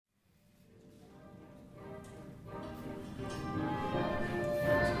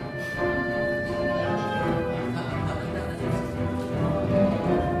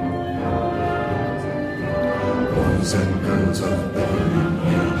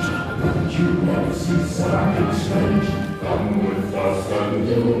Come with us and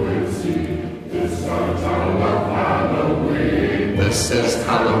you will see. This is our town of Halloween. This is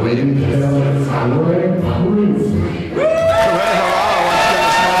Halloween. This is Halloween. Halloween.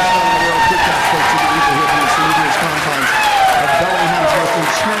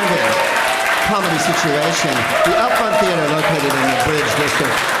 Comedy situation. The Upfront Theatre, located in the Bridge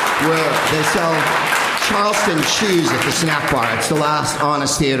District, where they sell Charleston chews at the snack bar. It's the last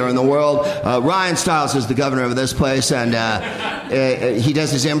honest theater in the world. Ryan Stiles is the governor of this place, and he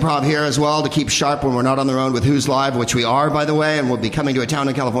does his improv here as well to keep sharp when we're not on the road with Who's Live, which we are, by the way, and we'll be coming to a town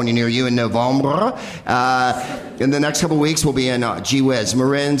in California near you in November. In the next couple of weeks, we'll be in, gee whiz,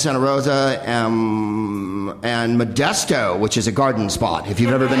 Marin, Santa Rosa, and Modesto, which is a garden spot. If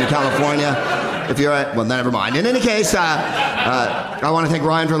you've ever been to California, if you're at, well, never mind. In any case, I want to thank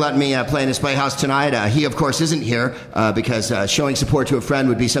Ryan for letting me play in his playhouse tonight. He, of course, isn't here because showing support to a friend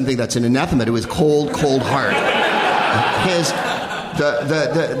would be something that's an anathema to his cold, cold heart.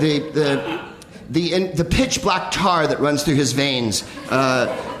 The pitch black tar that runs through his veins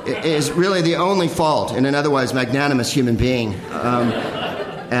is really the only fault in an otherwise magnanimous human being.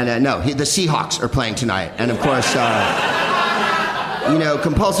 The Seahawks are playing tonight. And, of course,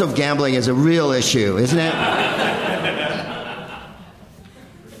 compulsive gambling is a real issue, isn't it?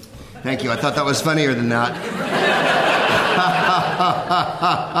 Thank you. I thought that was funnier than that.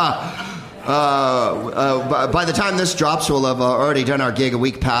 By the time this drops, we'll have already done our gig a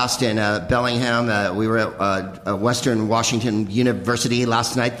week past in Bellingham. We were at Western Washington University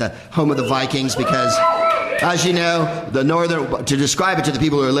last night, the home of the Vikings, because, as you know, to describe it to the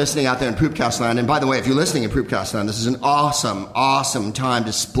people who are listening out there in Poopcast land, and by the way, if you're listening in Poopcast land, this is an awesome, awesome time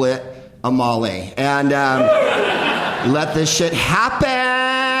to split a Molly and let this shit happen.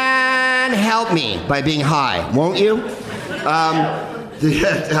 Help me by being high, won't you?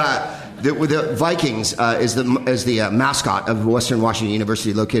 The Vikings is the mascot of Western Washington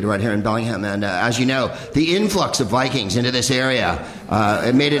University, located right here in Bellingham. And as you know, the influx of Vikings into this area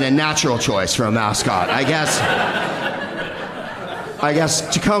it made it a natural choice for a mascot. I guess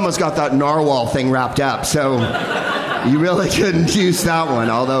Tacoma's got that narwhal thing wrapped up, so you really couldn't use that one.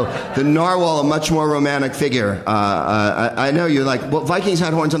 Although the narwhal, a much more romantic figure. I know you're like, well, Vikings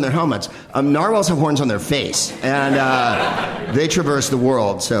had horns on their helmets. Narwhals have horns on their face, and they traverse the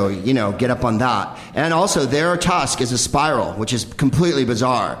world. So get up on that. And also, their tusk is a spiral, which is completely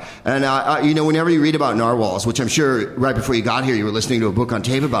bizarre. And whenever you read about narwhals, which I'm sure right before you got here, you were listening to a book on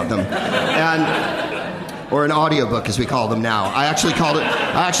tape about them, or an audiobook, as we call them now. I actually called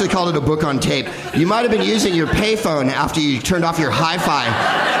it a book on tape. You might have been using your payphone after you turned off your hi-fi,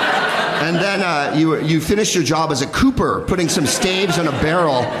 and then you finished your job as a cooper, putting some staves on a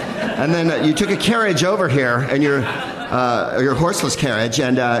barrel, and then you took a carriage over here, and your horseless carriage,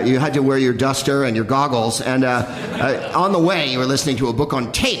 and you had to wear your duster and your goggles, and on the way you were listening to a book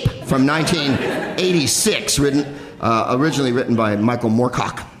on tape from 1986, originally written by Michael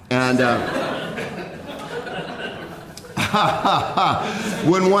Moorcock, and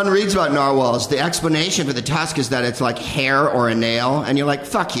when one reads about narwhals, the explanation for the tusk is that it's like hair or a nail, and you're like,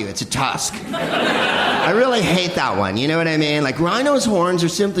 fuck you, it's a tusk. I really hate that one, you know what I mean? Like, rhinos' horns are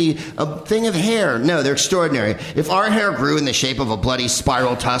simply a thing of hair. No, they're extraordinary. If our hair grew in the shape of a bloody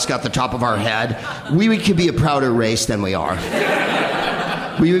spiral tusk at the top of our head, we could be a prouder race than we are.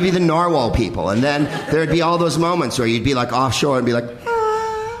 We would be the narwhal people, and then there'd be all those moments where you'd be like offshore and be like,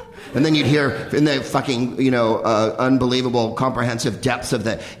 and then you'd hear in the fucking, unbelievable, comprehensive depths of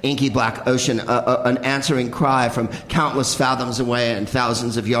the inky black ocean an answering cry from countless fathoms away and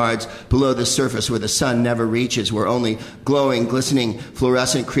thousands of yards below the surface where the sun never reaches, where only glowing, glistening,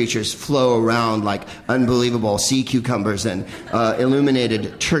 fluorescent creatures flow around like unbelievable sea cucumbers and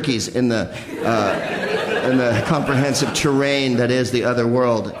illuminated turkeys in the comprehensive terrain that is the other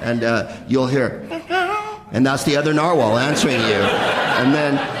world. And you'll hear, and that's the other narwhal answering you. And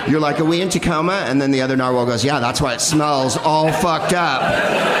then you're like, are we in Tacoma? And then the other narwhal goes, yeah, that's why it smells all fucked up.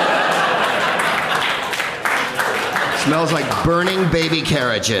 It smells like burning baby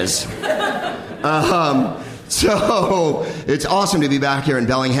carriages. So it's awesome to be back here in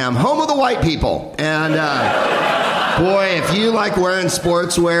Bellingham, home of the white people. And boy, if you like wearing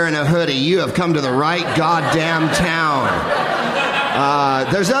sportswear and a hoodie, you have come to the right goddamn town.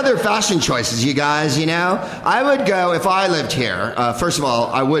 There's other fashion choices, you guys, I would go, if I lived here, first of all,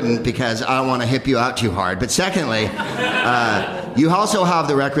 I wouldn't because I don't want to hip you out too hard. But secondly, you also have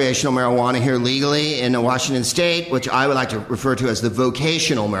the recreational marijuana here legally in Washington State, which I would like to refer to as the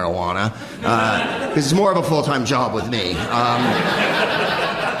vocational marijuana, because it's more of a full-time job with me.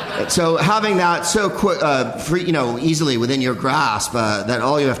 So having that so quick, free, easily within your grasp, that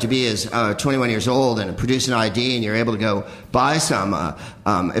all you have to be is 21 years old and produce an ID, and you're able to go buy some.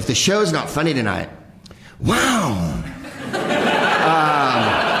 If the show's not funny tonight, wow.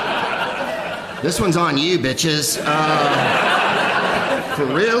 This one's on you, bitches. For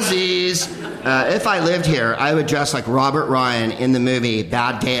realsies. If I lived here, I would dress like Robert Ryan in the movie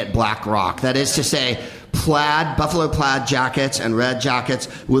Bad Day at Black Rock. That is to say, buffalo plaid jackets and red jackets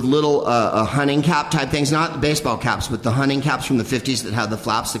with little hunting cap type things, not the baseball caps, but the hunting caps from the 50s that have the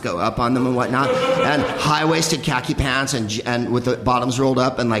flaps that go up on them and whatnot, and high-waisted khaki pants and with the bottoms rolled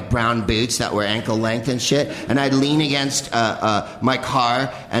up, and like brown boots that were ankle length and shit. And I'd lean against my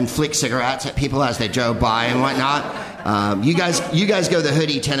car and flick cigarettes at people as they drove by and whatnot. You guys go the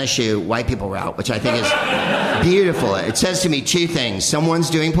hoodie tennis shoe white people route, which I think is beautiful. It says to me two things: someone's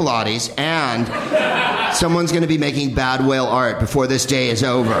doing Pilates, and someone's going to be making bad whale art before this day is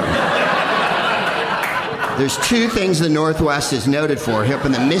over. There's two things the Northwest is noted for here up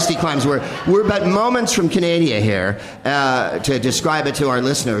in the misty climes. We're but moments from Canada here. To describe it to our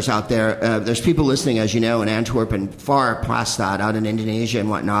listeners out there, there's people listening, as you know, in Antwerp and far past that, out in Indonesia and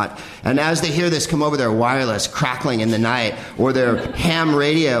whatnot. And as they hear this come over their wireless crackling in the night, or their ham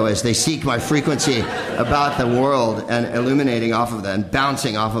radio as they seek my frequency about the world and illuminating off of and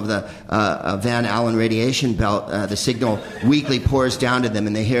bouncing off of the Van Allen radiation belt, the signal weakly pours down to them,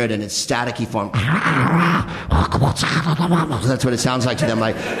 and they hear it in its staticky form. That's what it sounds like to them,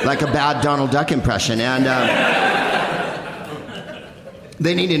 like a bad Donald Duck impression. And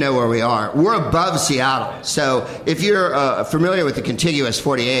they need to know where we are. We're above Seattle. So if you're familiar with the contiguous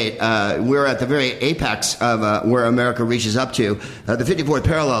 48, we're at the very apex of where America reaches up to. The 54th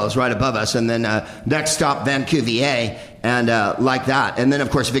parallel is right above us, and then next stop, Vancouver, and like that. And then, of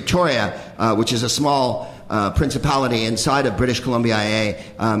course, Victoria, which is a small principality inside of British Columbia IA.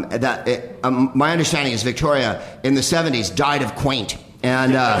 My understanding is Victoria in the 70s died of quaint,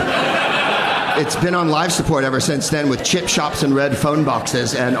 and it's been on life support ever since then with chip shops and red phone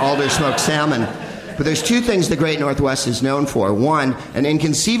boxes and alder smoked salmon. But there's two things the Great Northwest is known for. One, an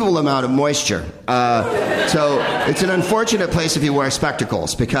inconceivable amount of moisture. So it's an unfortunate place if you wear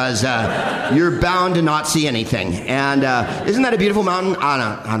spectacles, because you're bound to not see anything. And isn't that a beautiful mountain?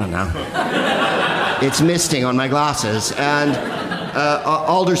 I don't know. It's misting on my glasses. And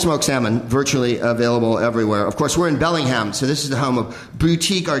alder smoked salmon, virtually available everywhere. Of course, we're in Bellingham, so this is the home of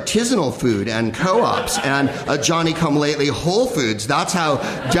boutique artisanal food and co-ops and a Johnny-come-lately Whole Foods. That's how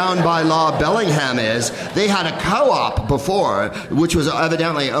down by law Bellingham is. They had a co-op before, which was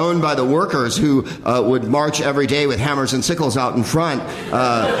evidently owned by the workers who would march every day with hammers and sickles out in front,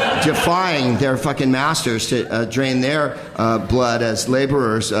 defying their fucking masters to drain their blood as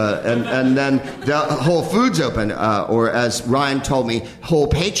laborers. And then the Whole Foods opened, or as Ryan told me, whole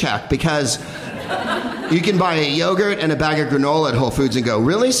paycheck, because you can buy a yogurt and a bag of granola at Whole Foods and go,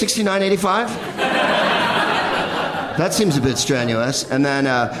 really? $69.85? That seems a bit strenuous. And then,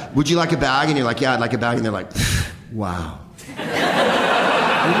 would you like a bag? And you're like, yeah, I'd like a bag. And they're like, wow.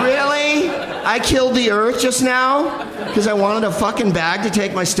 Really? I killed the earth just now because I wanted a fucking bag to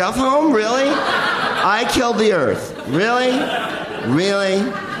take my stuff home? Really? I killed the earth. Really? Really?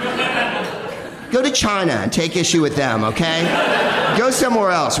 Go to China and take issue with them, okay? Go somewhere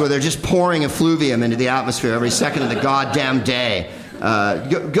else where they're just pouring effluvium into the atmosphere every second of the goddamn day.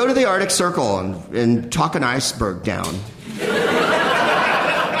 Go to the Arctic Circle and talk an iceberg down.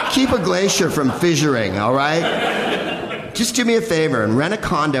 Keep a glacier from fissuring, all right? Just do me a favor and rent a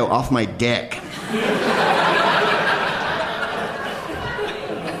condo off my dick.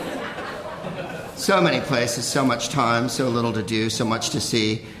 So many places, so much time, so little to do, so much to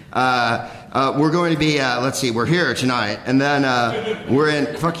see. We're going to be, we're here tonight, and then we're in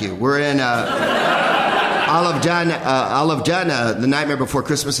Olive Den, The Nightmare Before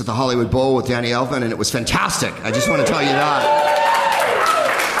Christmas at the Hollywood Bowl with Danny Elfman, and it was fantastic. I just want to tell you that.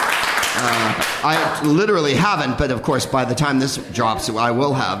 I literally haven't, but of course by the time this drops, I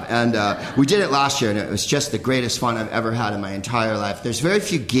will have. And we did it last year, and it was just the greatest fun I've ever had in my entire life. There's very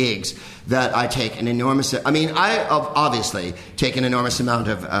few gigs that I take an enormous... I obviously take an enormous amount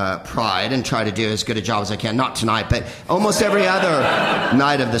of pride and try to do as good a job as I can. Not tonight, but almost every other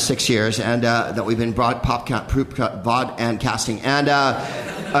night of the 6 years and that we've been vodcasting.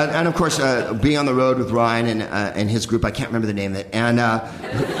 And of course, being on the road with Ryan and his group, I can't remember the name of it, and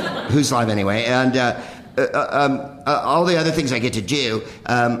who's live anyway, and all the other things I get to do.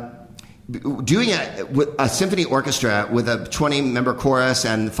 doing it with a symphony orchestra with a 20-member chorus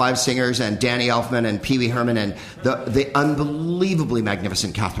and 5 singers and Danny Elfman and Pee Wee Herman and the unbelievably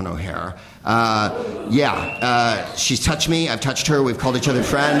magnificent Catherine O'Hara. She's touched me. I've touched her. We've called each other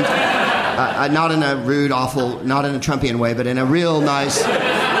friend. Not in a rude, awful, not in a Trumpian way, but in a real nice,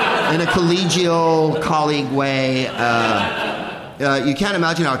 in a collegial, colleague way. You can't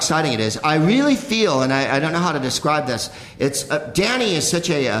imagine how exciting it is. I really feel, and I don't know how to describe this, it's Danny is such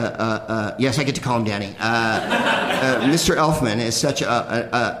a, yes, I get to call him Danny. Mr. Elfman is such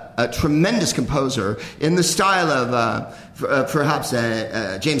a tremendous composer in the style of perhaps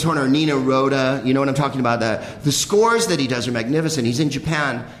James Horner, Nino Rota. You know what I'm talking about? The scores that he does are magnificent. He's in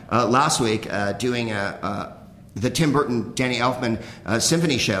Japan last week doing the Tim Burton, Danny Elfman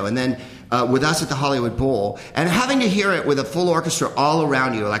symphony show, and then with us at the Hollywood Bowl, and having to hear it with a full orchestra all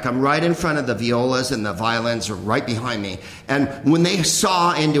around you, like I'm right in front of the violas and the violins are right behind me, and when they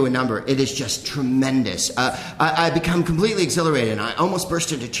saw into a number, it is just tremendous. I become completely exhilarated, and I almost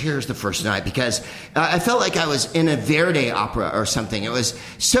burst into tears the first night because I felt like I was in a Verdi opera or something. It was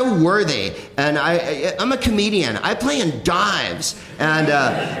so worthy, and I'm a comedian. I play in dives and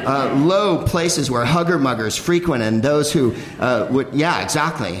low places where hugger-muggers frequent, and those who would, yeah,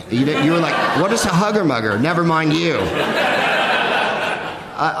 exactly. You were like, what is a hugger-mugger? Never mind you.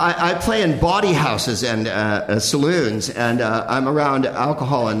 I play in bawdy houses and saloons, and I'm around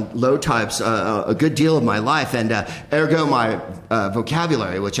alcohol and low types a good deal of my life, and ergo my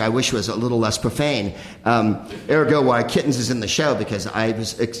vocabulary, which I wish was a little less profane. Ergo why kittens is in the show, because I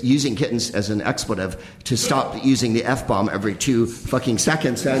was using kittens as an expletive to stop using the F-bomb every 2 fucking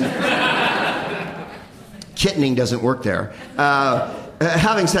seconds, and kittening doesn't work there.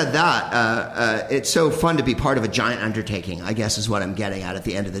 Having said that, it's so fun to be part of a giant undertaking, I guess is what I'm getting at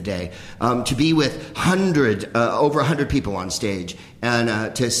the end of the day. To be with over 100 people on stage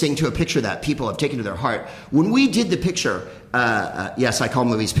and to sing to a picture that people have taken to their heart. When we did the picture, yes, I call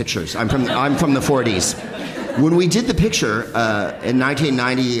movies pictures. I'm from the 40s. When we did the picture in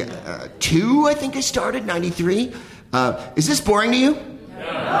 1992, I think I started, 93. Is this boring to you?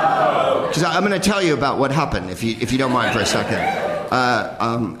 Because I'm going to tell you about what happened, if you don't mind for a second.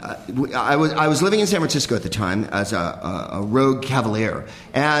 I was living in San Francisco at the time as a rogue cavalier,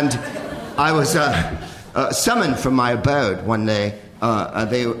 and I was summoned from my abode one day.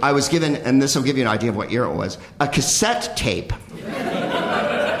 I was given, and this will give you an idea of what year it was, a cassette tape.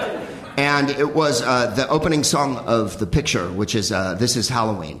 And it was the opening song of the picture, which is This Is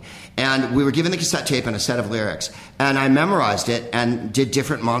Halloween. And we were given the cassette tape and a set of lyrics. And I memorized it and did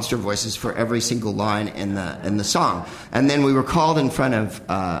different monster voices for every single line in the song. And then we were called in front of,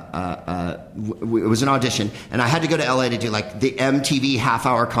 it was an audition, and I had to go to LA to do like the MTV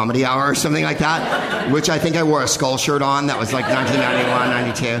half-hour comedy hour or something like that, which I think I wore a skull shirt on. That was like 1991,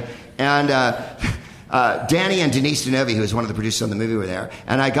 92. And Danny and Denise Denovi, who was one of the producers on the movie, were there.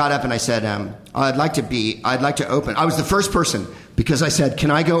 And I got up and I said, I'd like to open. I was the first person because I said,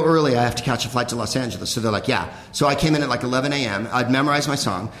 can I go early? I have to catch a flight to Los Angeles. So they're like, yeah. So I came in at like 11 a.m. I'd memorized my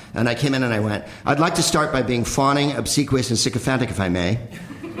song, and I came in and I went, I'd like to start by being fawning, obsequious, and sycophantic, if I may.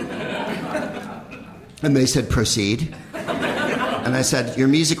 And they said, proceed. And I said, your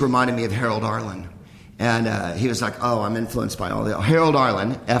music reminded me of Harold Arlen. And he was like, oh, I'm influenced by all the... Harold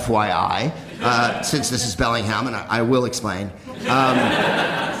Arlen, FYI, since this is Bellingham, and I will explain.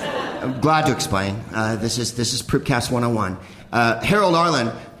 I'm glad to explain. This is Pripcast 101. Harold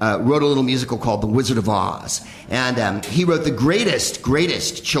Arlen wrote a little musical called The Wizard of Oz. And he wrote the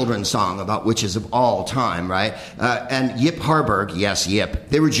greatest children's song about witches of all time, right? And Yip Harburg, yes, Yip,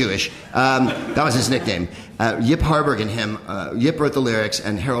 they were Jewish. That was his nickname. Yip Harburg and him, Yip wrote the lyrics,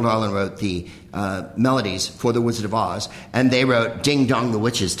 and Harold Arlen wrote the melodies for The Wizard of Oz. And they wrote Ding Dong the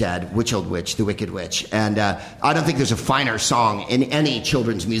Witch is Dead, Witch Old Witch, the Wicked Witch. And I don't think there's a finer song in any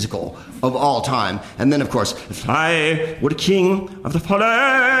children's musical of all time. And then, of course, if I were the king of the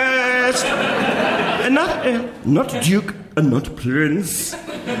forest, and not duke and not prince,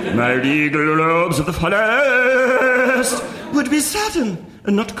 my regal robes of the forest would be satin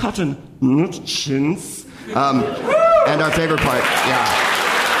and not cotton, not chintz. And our favorite part, yeah.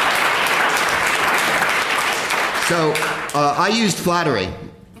 So I used flattery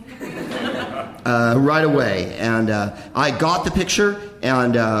right away, and I got the picture,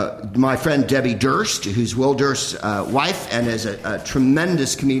 and my friend Debbie Durst, who's Will Durst's wife and is a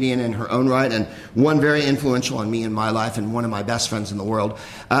tremendous comedian in her own right, and one very influential on me in my life and one of my best friends in the world.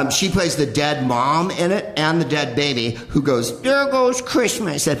 She plays the dead mom in it and the dead baby who goes, "There goes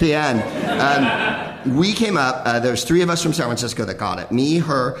Christmas" at the end. We came up, there's 3 of us from San Francisco that got it. Me,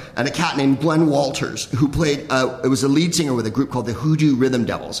 her, and a cat named Glenn Walters, who played, it was a lead singer with a group called the Hoodoo Rhythm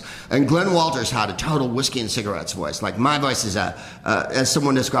Devils. And Glenn Walters had a total whiskey and cigarettes voice. Like, my voice is as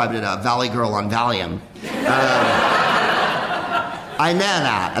someone described it, a valley girl on Valium. I know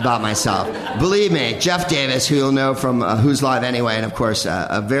that about myself. Believe me, Jeff Davis, who you'll know from Who's Live Anyway, and of course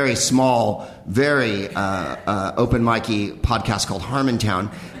a very small, very open mic-y podcast called Harmontown.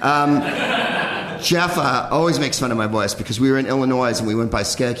 Jeff always makes fun of my voice because we were in Illinois and we went by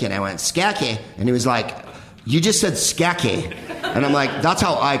Skokie and I went, "Skokie?" And he was like, "You just said Skokie." And I'm like, "That's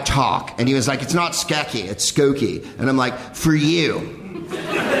how I talk." And he was like, "It's not Skokie, it's Skokie." And I'm like, "For you."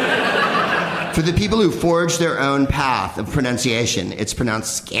 For the people who forge their own path of pronunciation, it's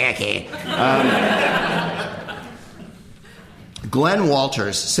pronounced Skokie. Glenn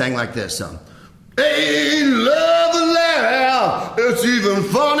Walters sang like this. "Ain't love a laugh, it's even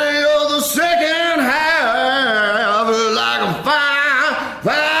funnier the second half, like a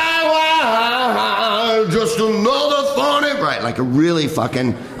fine wine, just another funny," right, like a really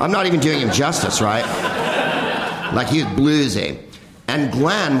fucking, I'm not even doing him justice, right? Like he was bluesy. And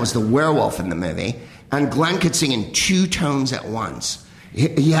Glenn was the werewolf in the movie, and Glenn could sing in 2 tones at once.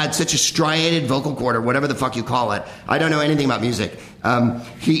 He had such a striated vocal cord, or whatever the fuck you call it. I don't know anything about music.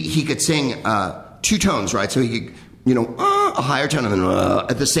 He could sing 2 tones, right? So he could, a higher tone and then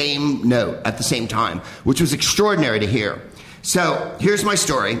at the same note at the same time, which was extraordinary to hear. So here's my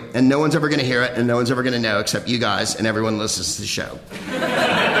story, and no one's ever going to hear it, and no one's ever going to know except you guys and everyone who listens to the show.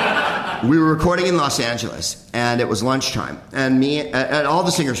 We were recording in Los Angeles, and it was lunchtime, and and all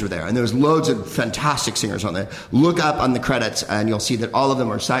the singers were there, and there was loads of fantastic singers on there. Look up on the credits, and you'll see that all of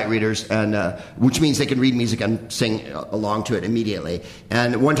them are sight readers, and which means they can read music and sing along to it immediately.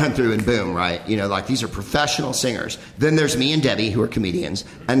 And one time through, and boom, right? Like these are professional singers. Then there's me and Debbie, who are comedians,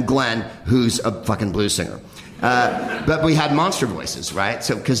 and Glenn, who's a fucking blues singer. But we had monster voices, right?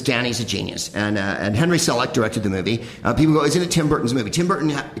 So, because Danny's a genius. And Henry Selick directed the movie. People go, "Isn't it Tim Burton's movie?" Tim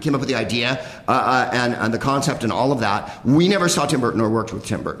Burton came up with the idea and the concept and all of that. We never saw Tim Burton or worked with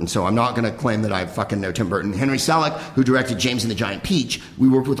Tim Burton, so I'm not going to claim that I fucking know Tim Burton. Henry Selick, who directed James and the Giant Peach, we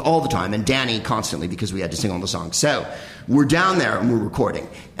worked with all the time, and Danny constantly because we had to sing all the songs. So, we're down there and we're recording.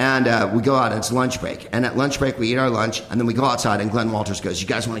 And we go out and it's lunch break. And at lunch break, we eat our lunch, and then we go outside, and Glenn Walters goes, "You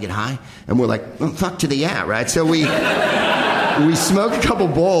guys want to get high?" And we're like, "Oh, fuck to the yeah," right? So we smoke a couple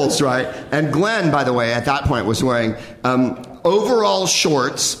bowls, right? And Glenn, by the way, at that point was wearing overall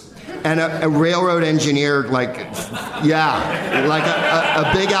shorts and a railroad engineer, like a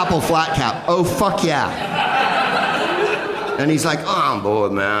Big Apple flat cap. Oh, fuck yeah. And he's like, "Oh, I'm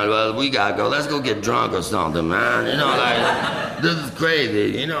bored, man. Well, we gotta go. Let's go get drunk or something, man. This is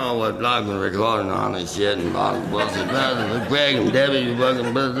crazy. What I've been recording on and shit and Greg and Debbie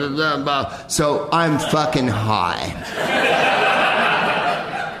fucking blah, blah, blah." So I'm fucking high.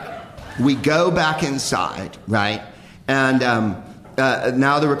 We go back inside, right? And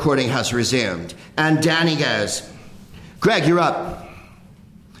now the recording has resumed. And Danny goes, "Greg, you're up."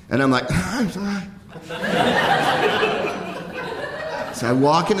 And I'm like, So I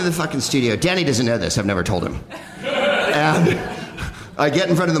walk into the fucking studio. Danny doesn't know this. I've never told him. And I get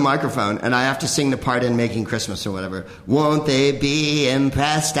in front of the microphone, and I have to sing the part in Making Christmas or whatever. "Won't they be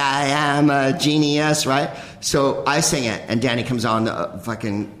impressed? I am a genius," right? So I sing it, and Danny comes on the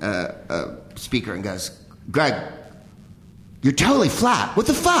fucking speaker and goes, "Greg, you're totally flat. What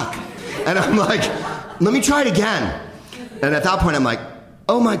the fuck?" And I'm like, "Let me try it again." And at that point, I'm like,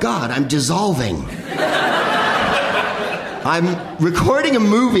 "Oh my God, I'm dissolving." I'm recording a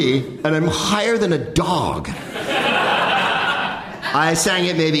movie, and I'm higher than a dog. I sang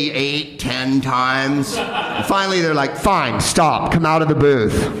it maybe 8, 10 times. And finally, they're like, "Fine, stop, come out of the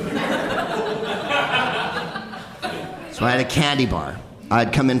booth." So I had a candy bar. I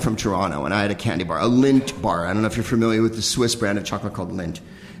had come in from Toronto, and I had a candy bar, a Lint bar. I don't know if you're familiar with the Swiss brand of chocolate called Lint.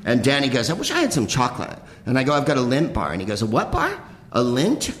 And Danny goes, "I wish I had some chocolate." And I go, "I've got a Lint bar." And he goes, "A what bar? A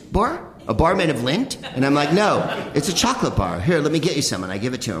Lint bar? A bar made of lint?" And I'm like, "No, it's a chocolate bar. Here, let me get you some." And I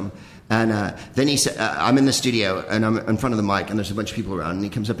give it to him. And then he said, I'm in the studio, and I'm in front of the mic, and there's a bunch of people around. And he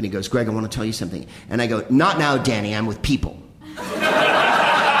comes up and he goes, "Greg, I want to tell you something." And I go, "Not now, Danny. I'm with people."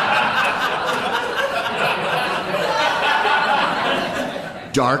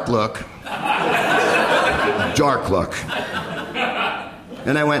 Dark look. Dark look.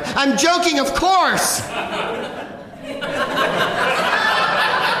 And I went, "I'm joking, of course."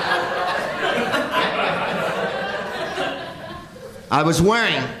 I was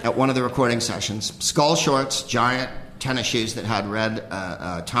wearing, at one of the recording sessions, skull shorts, giant tennis shoes that had red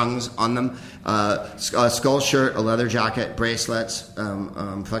tongues on them, a skull shirt, a leather jacket, bracelets,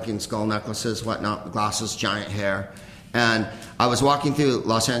 fucking skull necklaces, whatnot, glasses, giant hair. And I was walking through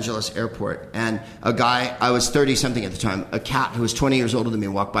Los Angeles airport, and a guy, I was 30-something at the time, a cat who was 20 years older than me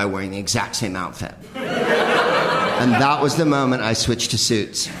walked by wearing the exact same outfit. And that was the moment I switched to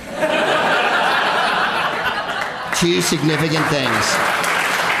suits. Two significant things.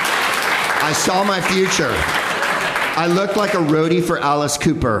 I saw my future. I looked like a roadie for Alice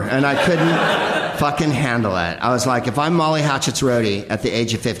Cooper, and I couldn't fucking handle it. I was like, if I'm Molly Hatchett's roadie at the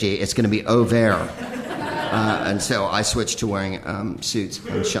age of 50, it's going to be au vert. And so I switched to wearing suits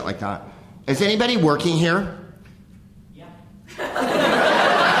and shit like that. Is anybody working here? Yeah.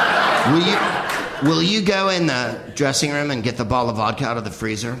 Will you go in the dressing room and get the bottle of vodka out of the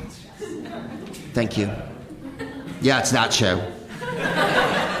freezer? Thank you. Yeah, it's that show.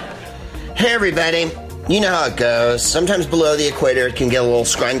 Hey, everybody. You know how it goes. Sometimes below the equator it can get a little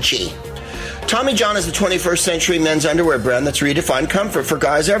scrunchy. Tommy John is the 21st century men's underwear brand that's redefined comfort for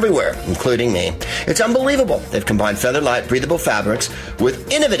guys everywhere, including me. It's unbelievable. They've combined feather-light, breathable fabrics with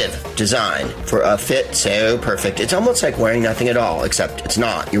innovative design for a fit so perfect. It's almost like wearing nothing at all, except it's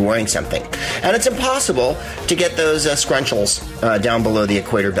not. You're wearing something. And it's impossible to get those scrunchels down below the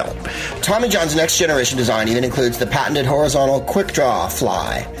equator belt. Tommy John's next generation design even includes the patented horizontal quick draw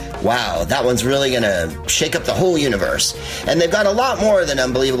fly. Wow, that one's really going to shake up the whole universe. And they've got a lot more than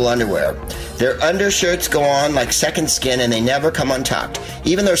unbelievable underwear. Their undershirts go on like second skin and they never come untucked.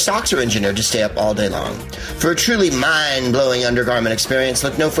 Even their socks are engineered to stay up all day long. For a truly mind-blowing undergarment experience,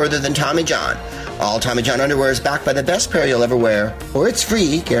 look no further than Tommy John. All Tommy John underwear is backed by the best pair you'll ever wear, or it's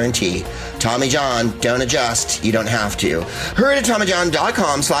free guarantee. Tommy John, don't adjust. You don't have to. Hurry to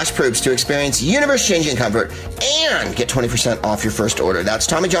TommyJohn.com/Proops to experience universe-changing comfort and get 20% off your first order. That's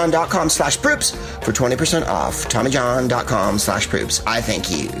TommyJohn.com/Proops for 20% off. TommyJohn.com/Proops. I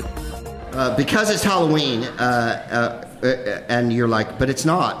thank you. Because it's Halloween, and you're like, but it's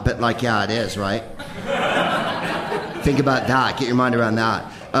not. But like, yeah, it is, right? Think about that. Get your mind around that.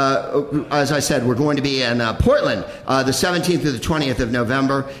 As I said, we're going to be in Portland the 17th through the 20th of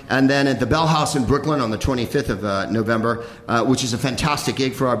November, and then at the Bell House in Brooklyn on the 25th of November, which is a fantastic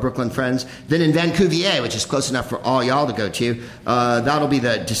gig for our Brooklyn friends. Then in Vancouver, which is close enough for all y'all to go to, that'll be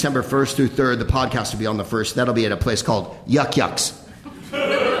the December 1st through 3rd. The podcast will be on the 1st. That'll be at a place called Yuck Yucks.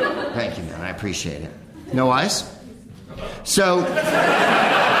 Thank you, man. I appreciate it. No ice? So,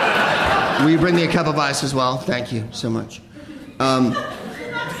 will you bring me a cup of ice as well? Thank you so much.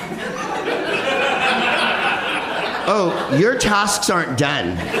 Oh, your tasks aren't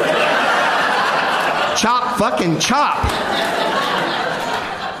done. Chop, fucking chop.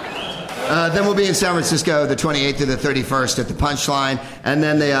 Then we'll be in San Francisco the 28th through the 31st at the Punchline, and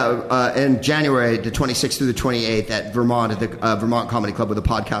then in January the 26th through the 28th at Vermont, at the Vermont Comedy Club with a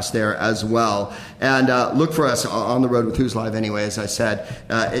podcast there as well. And look for us on the road with Who's Live anyway, as I said.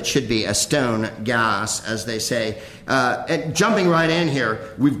 It should be a stone gas, as they say. And jumping right in here,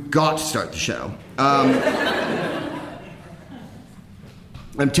 we've got to start the show.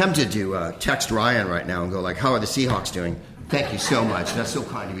 I'm tempted to text Ryan right now and go like, how are the Seahawks doing? Thank you so much. That's so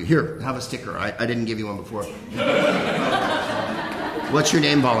kind of you. Here, have a sticker. I didn't give you one before. What's your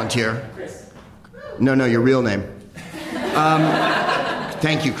name, volunteer? Chris. No, your real name.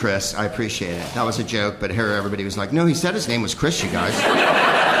 Thank you, Chris. I appreciate it. That was a joke, but here everybody was like, no, he said his name was Chris, you guys.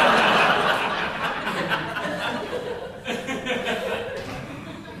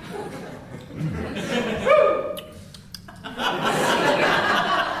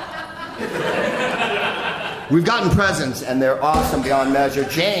 We've gotten presents, and they're awesome beyond measure.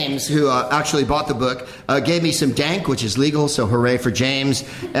 James, who actually bought the book, gave me some dank, which is legal, so hooray for James.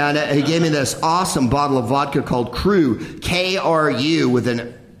 And he gave me this awesome bottle of vodka called Crew, K-R-U, with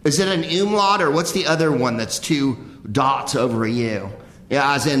an... Is it an umlaut, or what's the other one that's two dots over a U?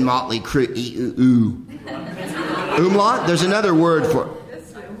 Yeah, as in Motley Crue. Umlaut? There's another word for it.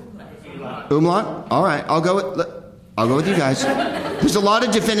 Umlaut? All right, I'll go with you guys. There's a lot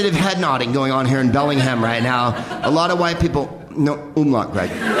of definitive head nodding going on here in Bellingham right now. A lot of white people... No, umlaut,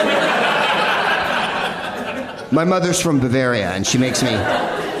 Greg. My mother's from Bavaria, and she makes me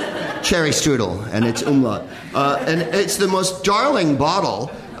cherry strudel, and it's umlaut. And it's the most darling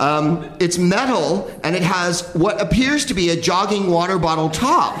bottle. It's metal, and it has what appears to be a jogging water bottle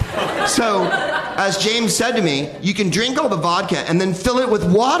top. So, as James said to me, you can drink all the vodka and then fill it with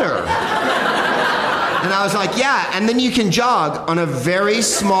water. And I was like, yeah, and then you can jog on a very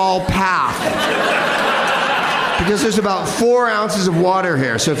small path Because there's about 4 ounces of water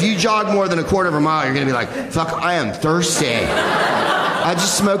here. So if you jog more than a quarter of a mile, you're going to be like, fuck, I am thirsty. I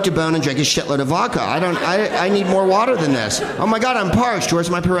just smoked a bone and drank a shitload of vodka. I need more water than this. Oh my God, I'm parched. Where's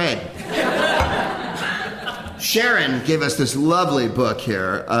my parade? Sharon gave us this lovely book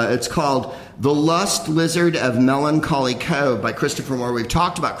here. It's called The Lust Lizard of Melancholy Cove by Christopher Moore. We've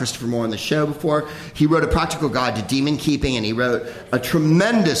talked about Christopher Moore on the show before. He wrote A Practical Guide to Demon Keeping, and he wrote a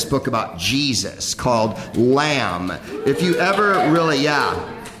tremendous book about Jesus called Lamb. If you ever really,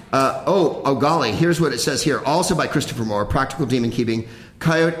 oh golly, here's what it says here. Also by Christopher Moore, Practical Demon Keeping,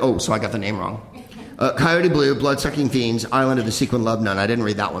 so I got the name wrong. Coyote Blue, Blood-Sucking Fiends, Island of the Sequin Love Nun. I didn't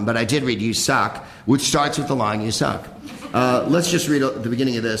read that one, but I did read You Suck, which starts with the line, You Suck. Let's just read the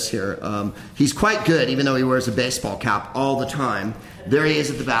beginning of this here. He's quite good, even though he wears a baseball cap all the time. There he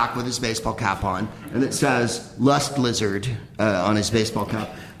is at the back with his baseball cap on, and it says Lust Lizard on his baseball cap.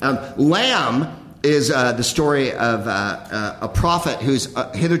 Lamb is the story of a prophet who's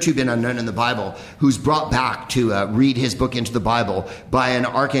hitherto been unknown in the Bible, who's brought back to read his book into the Bible by an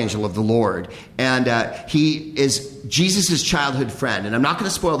archangel of the Lord. And he is Jesus' childhood friend. And I'm not going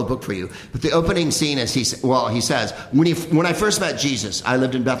to spoil the book for you, but the opening scene is, he says, when I first met Jesus, I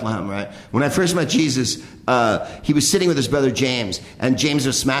lived in Bethlehem, right? When I first met Jesus, he was sitting with his brother James, and James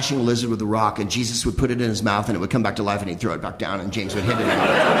was smashing a lizard with a rock, and Jesus would put it in his mouth, and it would come back to life, and he'd throw it back down, and James would hit it.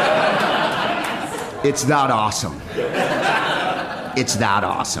 It's that awesome. It's that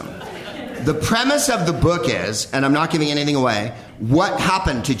awesome. The premise of the book is, and I'm not giving anything away, what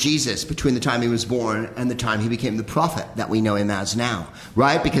happened to Jesus between the time he was born and the time he became the prophet that we know him as now,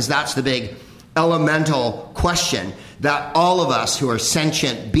 right? Because that's the big elemental question that all of us who are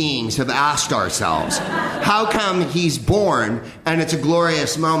sentient beings have asked ourselves. How come he's born and it's a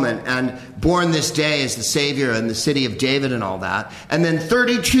glorious moment, and born this day as the Savior in the city of David and all that, and then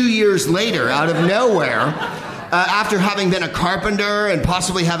 32 years later, out of nowhere, after having been a carpenter and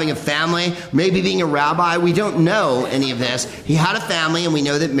possibly having a family, maybe being a rabbi, we don't know any of this. He had a family, and we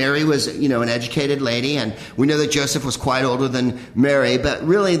know that Mary was, an educated lady, and we know that Joseph was quite older than Mary, but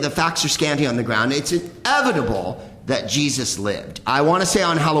really the facts are scanty on the ground. It's inevitable that Jesus lived. I want to say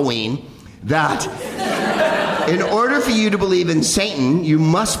on Halloween that in order for you to believe in Satan, you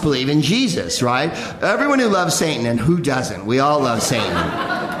must believe in Jesus, right? Everyone who loves Satan, and who doesn't? We all love Satan.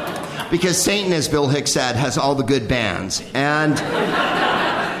 Because Satan, as Bill Hicks said, has all the good bands. And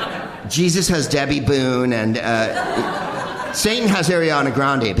Jesus has Debbie Boone, and Satan has Ariana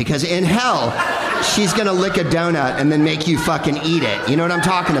Grande, because in hell, she's going to lick a donut and then make you fucking eat it. You know what I'm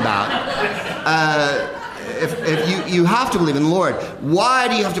talking about? If you have to believe in the Lord. Why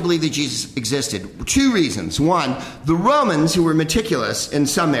do you have to believe that Jesus existed? 2 reasons. One, the Romans, who were meticulous in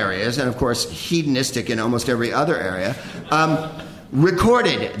some areas, and of course hedonistic in almost every other area,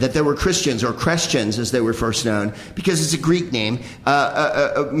 recorded that there were Christians, or Christians as they were first known, because it's a Greek name,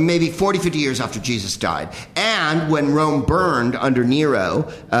 maybe 40, 50 years after Jesus died. And when Rome burned under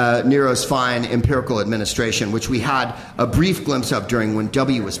Nero, Nero's fine empirical administration, which we had a brief glimpse of during when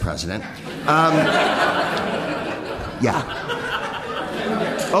W was president.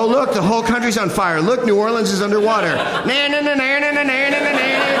 Oh, look, the whole country's on fire. Look, New Orleans is underwater. The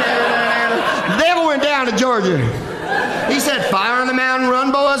devil went down to Georgia. He said, fire on the mountain,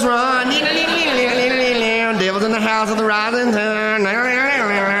 run, boys, run. Devil's in the house of the rising sun.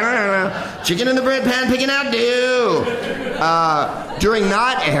 Chicken in the bread pan picking out dew. During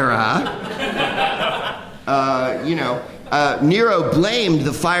that era, Nero blamed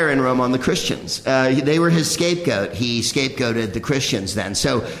the fire in Rome on the Christians. They were his scapegoat. He scapegoated the Christians then.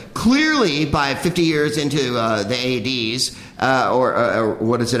 So clearly, by 50 years into the ADs, or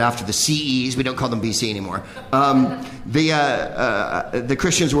what is it, after the CEs, we don't call them BC anymore, the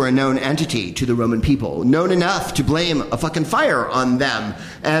Christians were a known entity to the Roman people, known enough to blame a fucking fire on them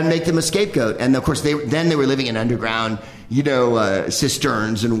and make them a scapegoat. And of course, they were living in underground,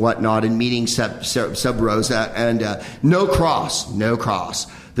 cisterns and whatnot, and meeting sub rosa, and no cross.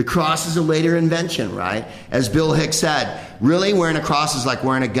 The cross is a later invention, right? As Bill Hicks said, really wearing a cross is like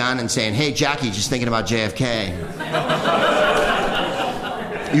wearing a gun and saying, hey, Jackie, just thinking about JFK.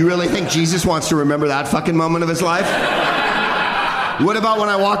 You really think Jesus wants to remember that fucking moment of his life? What about when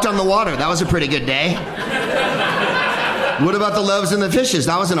I walked on the water? That was a pretty good day. What about the loaves and the fishes?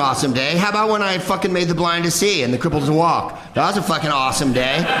 That was an awesome day. How about when I fucking made the blind to see and the crippled to walk? That was a fucking awesome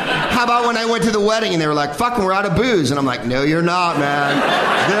day. How about when I went to the wedding and they were like, fucking, we're out of booze. And I'm like, no, you're not, man.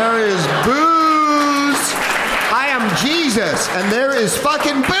 There is booze. I am Jesus, and there is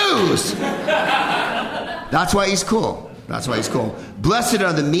fucking booze. That's why he's cool. Blessed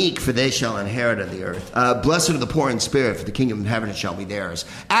are the meek, for they shall inherit the earth. Blessed are the poor in spirit, for the kingdom of heaven shall be theirs.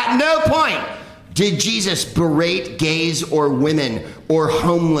 At no point Did Jesus berate gays or women or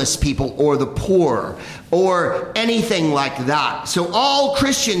homeless people or the poor or anything like that? So all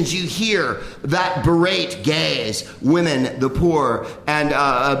Christians you hear that berate gays, women, the poor, and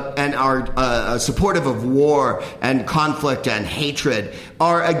are supportive of war and conflict and hatred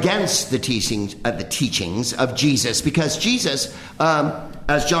are against the teachings of Jesus, because Jesus,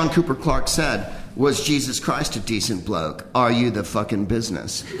 as John Cooper Clarke said, was Jesus Christ a decent bloke? Are you the fucking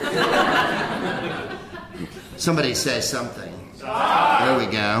business? Somebody say something. There we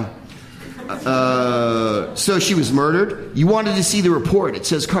go. So she was murdered. You wanted to see the report. It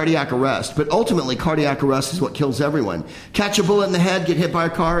says cardiac arrest. But ultimately, cardiac arrest is what kills everyone. Catch a bullet in the head, get hit by a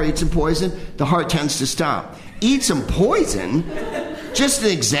car, eat some poison, the heart tends to stop. Eat some poison? Just an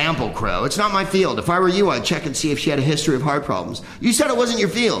example, Crow. It's not my field. If I were you, I'd check and see if she had a history of heart problems. You said it wasn't your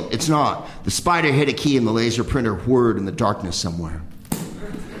field. It's not. The spider hit a key and the laser printer whirred in the darkness somewhere.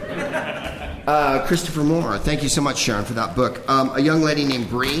 Christopher Moore. Thank you so much, Sharon, for that book. A young lady named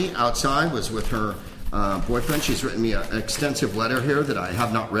Bree outside was with her boyfriend. She's written me an extensive letter here that I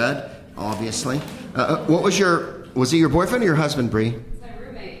have not read, obviously. What was was it your boyfriend or your husband, Bree? It's my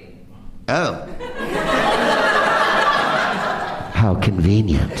roommate. Oh. How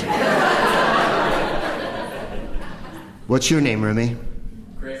convenient. What's your name, Rumi?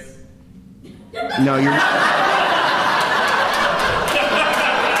 Chris. No, you're...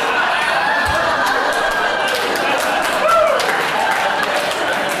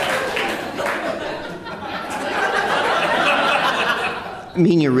 I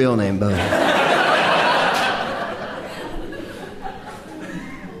mean your real name, Bo.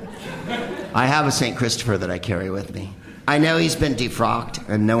 I have a St. Christopher that I carry with me. I know he's been defrocked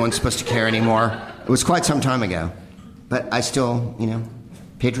and no one's supposed to care anymore. It was quite some time ago. But I still,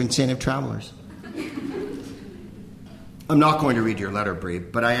 patron saint of travelers. I'm not going to read your letter, Bree,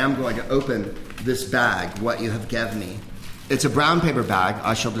 but I am going to open this bag, what you have given me. It's a brown paper bag.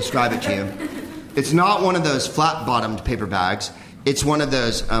 I shall describe it to you. It's not one of those flat-bottomed paper bags. It's one of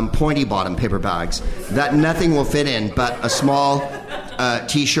those pointy-bottom paper bags that nothing will fit in but a small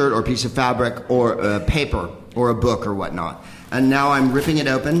T-shirt or piece of fabric or paper or a book or whatnot. And now I'm ripping it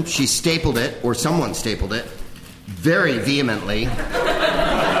open. She stapled it, or someone stapled it, very vehemently.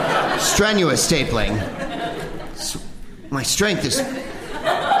 Strenuous stapling. My strength is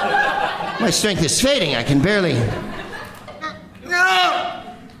fading. I can barely... No!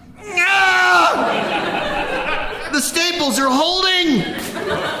 The staples are holding!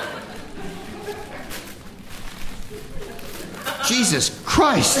 Jesus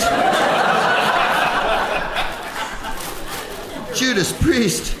Christ! Judas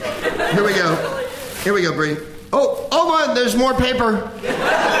Priest. Here we go, Bree. Oh my, there's more paper.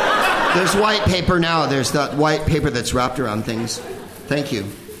 There's white paper now. There's that white paper that's wrapped around things. Thank you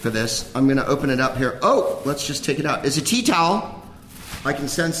for this. I'm going to open it up here. Oh, let's just take it out. It's a tea towel. I can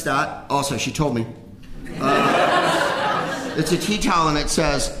sense that. Also, she told me. It's a tea towel, and it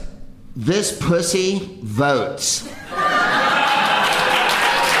says, "This pussy votes."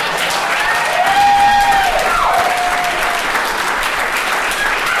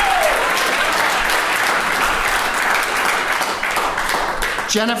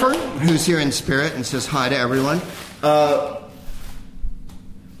 Jennifer, who's here in spirit and says hi to everyone,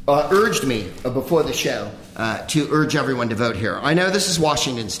 urged me before the show to urge everyone to vote here. I know this is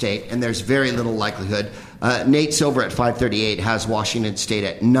Washington State, and there's very little likelihood. Nate Silver at 538 has Washington State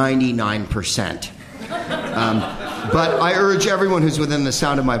at 99%. But I urge everyone who's within the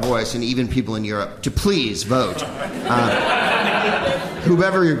sound of my voice, and even people in Europe, to please vote.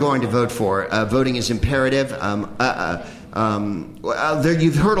 Whoever you're going to vote for, voting is imperative.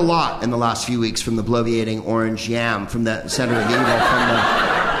 You've heard a lot in the last few weeks from the bloviating orange yam, from the center of evil, from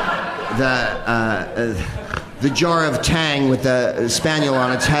the jar of Tang with the spaniel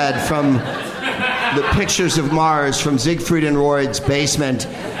on its head, from the pictures of Mars, from Siegfried and Roy's basement,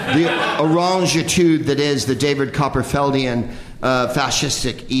 the orangitude that is the David Copperfieldian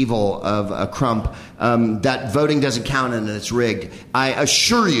fascistic evil of Crump, that voting doesn't count and it's rigged. I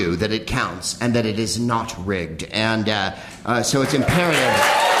assure you that it counts and that it is not rigged. And so it's imperative.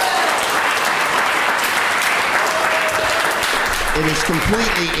 It is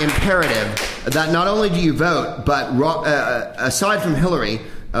completely imperative that not only do you vote, but aside from Hillary,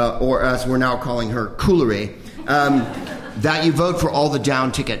 or as we're now calling her, Coolery, that you vote for all the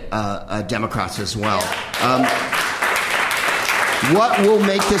down ticket Democrats as well. What will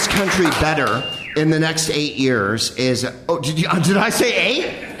make this country better in the next 8 years is... Oh, did I say 8?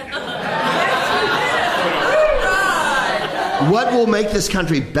 What will make this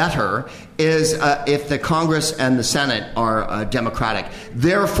country better is if the Congress and the Senate are Democratic.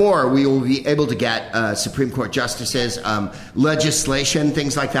 Therefore, we will be able to get Supreme Court justices, legislation,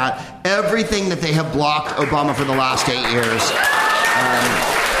 things like that. Everything that they have blocked Obama for the last 8 years.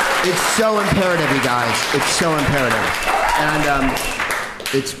 It's so imperative, you guys. It's so imperative. And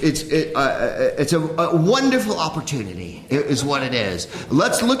it's a wonderful opportunity, is what it is.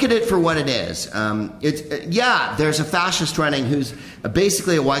 Let's look at it for what it is. There's a fascist running who's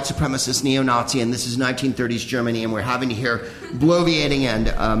basically a white supremacist neo-Nazi, and this is 1930s Germany, and we're having to hear bloviating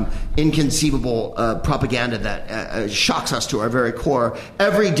and inconceivable propaganda that shocks us to our very core.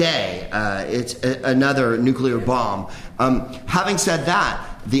 Every day, it's another nuclear bomb. Having said that,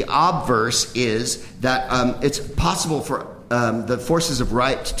 the obverse is that it's possible for the forces of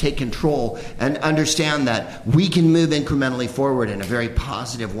right to take control and understand that we can move incrementally forward in a very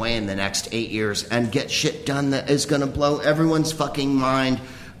positive way in the next 8 years and get shit done that is going to blow everyone's fucking mind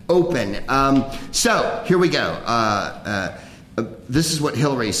open. So here we go. This is what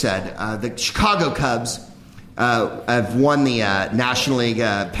Hillary said. The Chicago Cubs have won the National League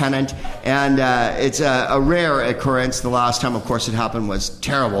pennant, and it's a rare occurrence. The last time, of course, it happened was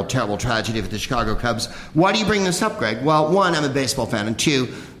terrible tragedy for the Chicago Cubs. Why do you bring this up, Greg? Well, one, I'm a baseball fan, and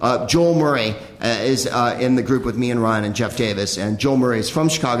two, Joel Murray is in the group with me and Ryan and Jeff Davis, and Joel Murray is from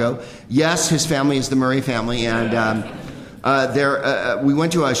Chicago. Yes, his family is the Murray family, and we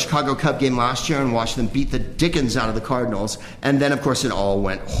went to a Chicago Cub game last year and watched them beat the dickens out of the Cardinals, and then, of course, it all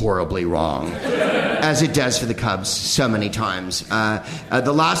went horribly wrong, as it does for the Cubs so many times.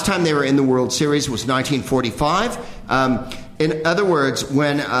 The last time they were in the World Series was 1945. In other words,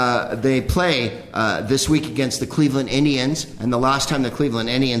 when they play this week against the Cleveland Indians, and the last time the Cleveland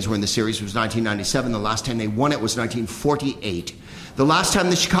Indians were in the series was 1997, the last time they won it was 1948. The last time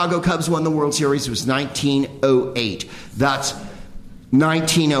the Chicago Cubs won the World Series was 1908. That's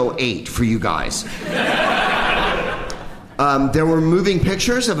 1908 for you guys. There were moving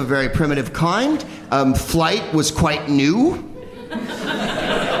pictures of a very primitive kind. Flight was quite new.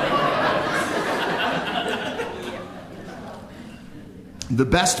 The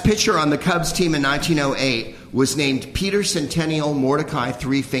best pitcher on the Cubs team in 1908 was named Peter Centennial Mordecai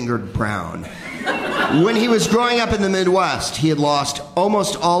Three-Fingered Brown. When he was growing up in the Midwest, he had lost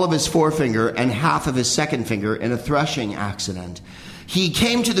almost all of his forefinger and half of his second finger in a threshing accident. He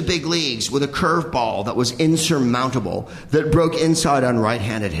came to the big leagues with a curveball that was insurmountable, that broke inside on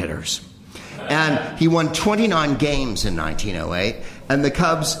right-handed hitters. And he won 29 games in 1908, and the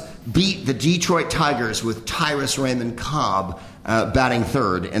Cubs beat the Detroit Tigers with Tyrus Raymond Cobb batting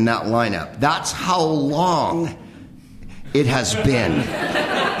third in that lineup. That's how long it has been.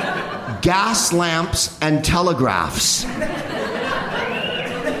 Gas lamps and telegraphs.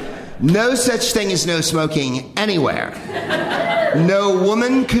 No such thing as no smoking anywhere. No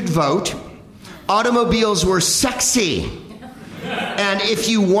woman could vote. Automobiles were sexy. And if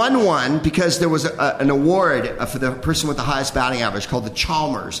you won one, because there was an award for the person with the highest batting average called the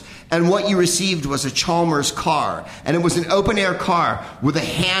Chalmers, and what you received was a Chalmers car, and it was an open-air car with a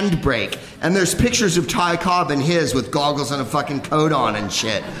handbrake, and there's pictures of Ty Cobb and his with goggles and a fucking coat on and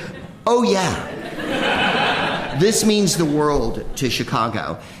shit. Oh yeah. This means the world to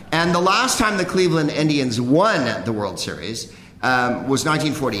Chicago. And the last time the Cleveland Indians won the World Series was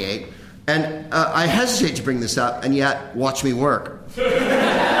 1948. And I hesitate to bring this up, and yet, watch me work.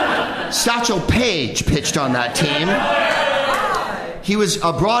 Satchel Paige pitched on that team. He was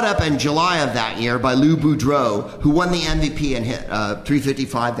brought up in July of that year by Lou Boudreau, who won the MVP and hit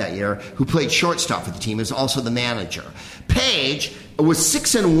 .355 that year, who played shortstop for the team, is also the manager. Paige was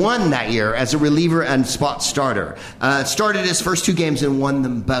 6-1 that year as a reliever and spot starter. Started his first two games and won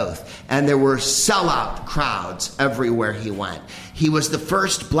them both. And there were sellout crowds everywhere he went. He was the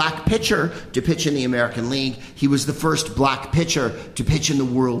first black pitcher to pitch in the American League. He was the first black pitcher to pitch in the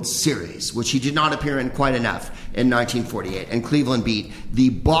World Series, which he did not appear in quite enough in 1948. And Cleveland beat the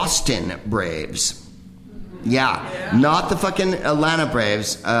Boston Braves. Yeah, not the fucking Atlanta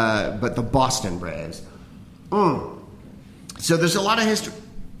Braves, but the Boston Braves. So there's a lot of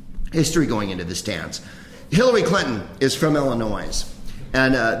history going into this dance. Hillary Clinton is from Illinois,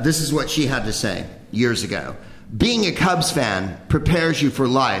 and this is what she had to say years ago. Being a Cubs fan prepares you for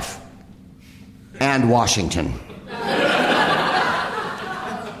life and Washington.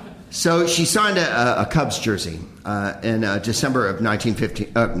 So she signed a Cubs jersey in December of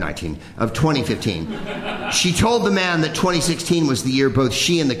 2015. She told the man that 2016 was the year both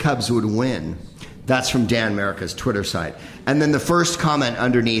she and the Cubs would win. That's from Dan America's Twitter site. And then the first comment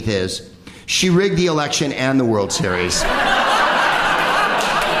underneath is, she rigged the election and the World Series.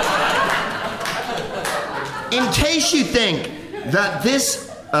 in case you think that this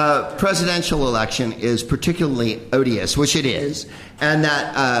presidential election is particularly odious, which it is, and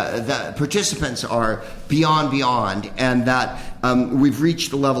that the participants are beyond, and that we've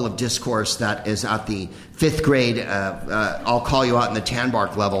reached the level of discourse that is at the fifth grade, I'll call you out in the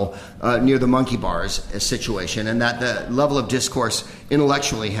Tanbark level, near the monkey bars situation, and that the level of discourse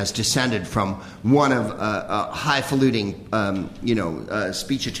intellectually has descended from one of highfalutin,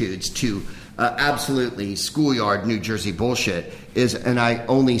 speechitudes to absolutely schoolyard New Jersey bullshit is, and I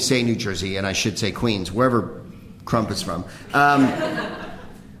only say New Jersey, and I should say Queens, wherever Crump is from. The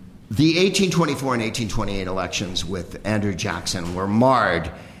 1824 and 1828 elections with Andrew Jackson were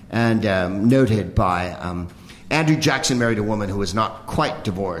marred and noted by Andrew Jackson married a woman who was not quite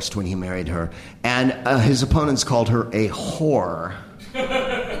divorced when he married her, and his opponents called her a whore.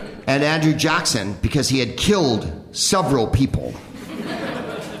 And Andrew Jackson, because he had killed several people,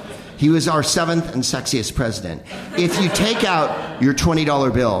 he was our seventh and sexiest president. If you take out your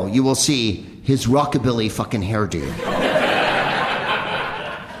 $20 bill, you will see his rockabilly fucking hairdo.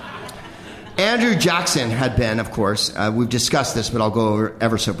 Andrew Jackson had been, of course, we've discussed this, but I'll go over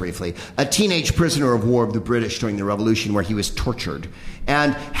ever so briefly, a teenage prisoner of war of the British during the Revolution, where he was tortured,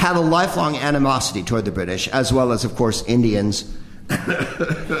 and had a lifelong animosity toward the British, as well as, of course, Indians.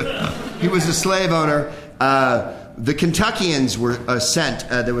 He was a slave owner. The Kentuckians were sent,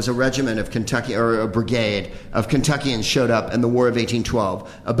 there was a regiment of Kentucky, or a brigade of Kentuckians showed up in the War of 1812,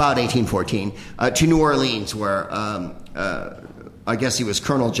 about 1814, to New Orleans, where I guess he was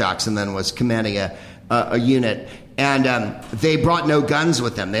Colonel Jackson, then was commanding a unit. And they brought no guns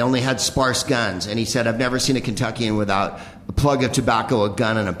with them. They only had sparse guns. And he said, I've never seen a Kentuckian without a plug of tobacco, a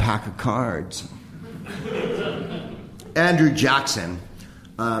gun, and a pack of cards. Andrew Jackson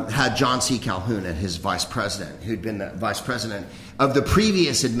had John C. Calhoun as his vice president, who'd been the vice president of the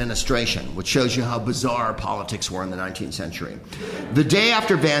previous administration, which shows you how bizarre politics were in the 19th century. The day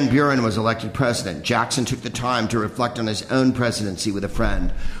after Van Buren was elected president, Jackson took the time to reflect on his own presidency with a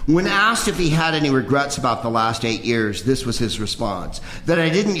friend. When asked if he had any regrets about the last 8 years, this was his response: that I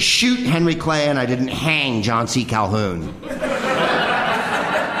didn't shoot Henry Clay and I didn't hang John C. Calhoun.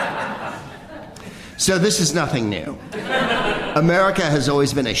 So this is nothing new. America has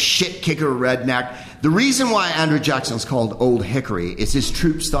always been a shit-kicker redneck. The reason why Andrew Jackson's called Old Hickory is his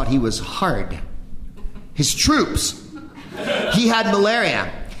troops thought he was hard. His troops. He had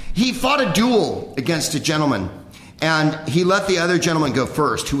malaria. He fought a duel against a gentleman, and he let the other gentleman go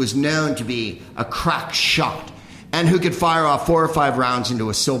first, who was known to be a crack shot, and who could fire off 4 or 5 rounds into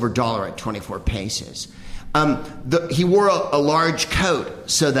a silver dollar at 24 paces. He wore a large coat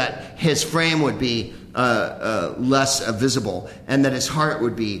so that his frame would be less visible, and that his heart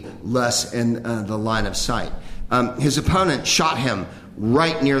would be less in the line of sight. His opponent shot him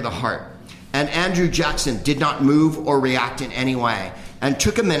right near the heart, and Andrew Jackson did not move or react in any way, and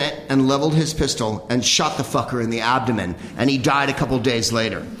took a minute and leveled his pistol and shot the fucker in the abdomen, and he died a couple days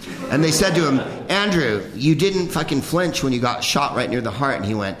later. And they said to him, Andrew, you didn't fucking flinch when you got shot right near the heart. And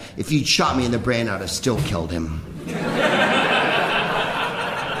he went, if you'd shot me in the brain, I'd have still killed him.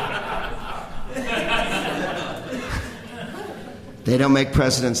 They don't make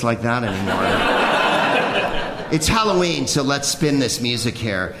presidents like that anymore. It's Halloween, so let's spin this music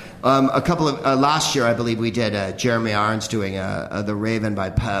here. Last year, I believe we did Jeremy Irons doing The Raven by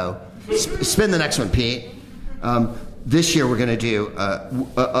Poe. Spin the next one, Pete. This year we're going to do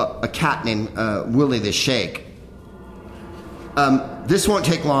a cat named Willie the Shake. This won't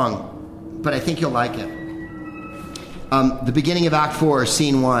take long, but I think you'll like it. The beginning of Act 4,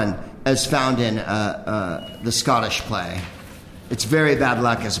 Scene 1, as found in the Scottish play. It's very bad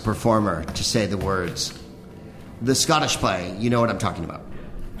luck as a performer to say the words. The Scottish play, you know what I'm talking about.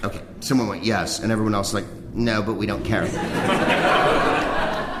 Okay, someone went yes, and everyone else like, no, but we don't care.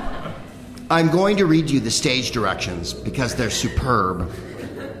 I'm going to read you the stage directions because they're superb.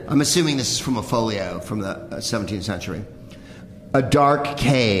 I'm assuming this is from a folio from the 17th century. A dark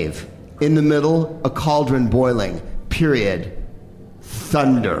cave. In the middle, a cauldron boiling. Period.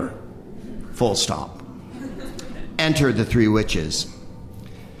 Thunder. Full stop. Enter the 3 witches.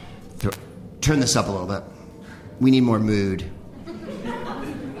 Turn this up a little bit. We need more mood.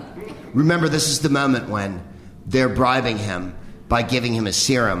 Remember, this is the moment when they're bribing him by giving him a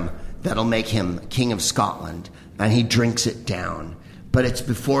serum that'll make him King of Scotland, and he drinks it down. But it's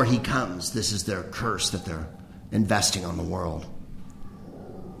before he comes. This is their curse that they're investing on the world.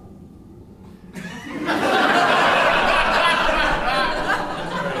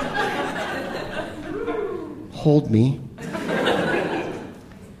 Hold me.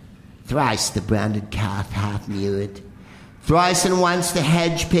 Thrice the branded calf hath mewed. Thrice and once the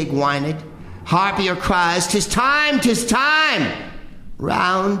hedge pig whined. Harpier cries, 'tis time, 'tis time!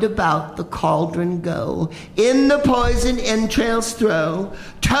 Round about the cauldron go, in the poison entrails throw,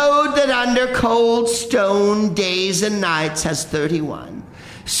 toad that under cold stone days and nights has 31.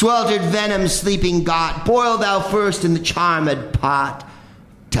 Sweltered venom sleeping got, boil thou first in the charmed pot.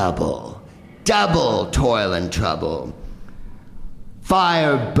 Double, double toil and trouble.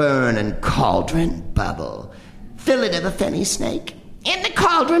 Fire burn and cauldron bubble. Fillet of a fenny snake, in the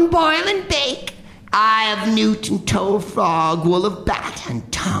cauldron boil and bake. Eye of newt and toe of frog, wool of bat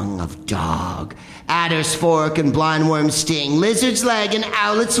and tongue of dog. Adder's fork and blindworm's sting, lizard's leg and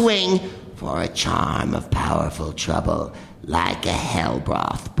owlet's wing. For a charm of powerful trouble, like a hell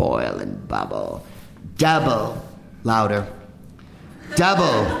broth boil and bubble. Double, louder.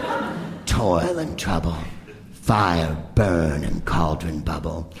 Double toil and trouble. Fire burn and cauldron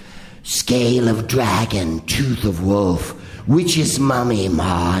bubble. Scale of dragon, tooth of wolf, witch's mummy,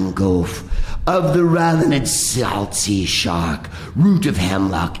 maw and gulf. Of the ravened salt sea shark, root of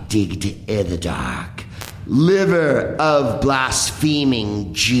hemlock digged i' the dark. Liver of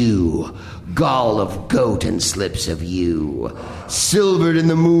blaspheming Jew, gall of goat and slips of ewe. Silvered in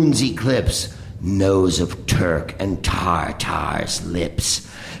the moon's eclipse, nose of Turk and Tartar's lips.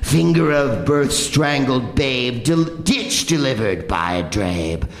 Finger of birth strangled babe, ditch delivered by a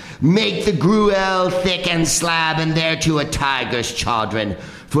drabe. Make the gruel thick and slab, and thereto a tiger's chaudron.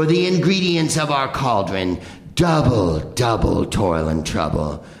 For the ingredients of our cauldron, double, double toil and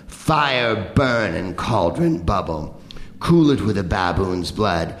trouble. Fire burn and cauldron bubble. Cool it with a baboon's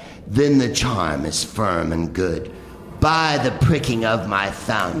blood, then the charm is firm and good. By the pricking of my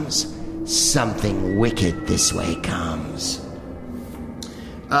thumbs, something wicked this way comes.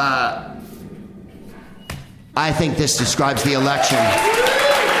 I think this describes the election.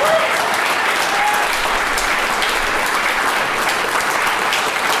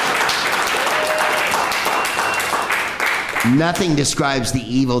 Nothing describes the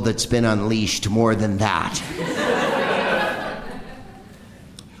evil that's been unleashed more than that.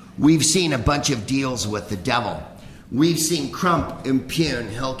 We've seen a bunch of deals with the devil. We've seen Crump impugn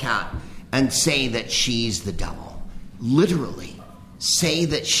Hillcat and say that she's the devil. Literally, say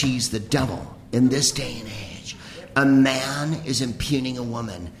that she's the devil in this day and age. A man is impugning a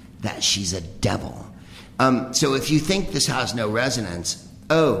woman that she's a devil. So if you think this has no resonance,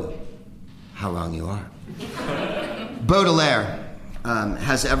 oh, how wrong you are. Baudelaire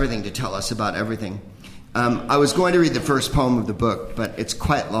has everything to tell us about everything. I was going to read the first poem of the book, but it's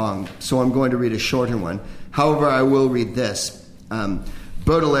quite long, so I'm going to read a shorter one. However, I will read this.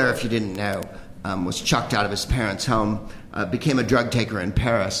 Baudelaire, if you didn't know, was chucked out of his parents' home, became a drug taker in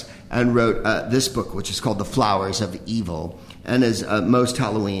Paris, and wrote this book, which is called The Flowers of Evil, and is most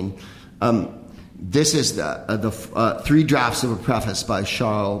Halloween. This is the three drafts of a preface by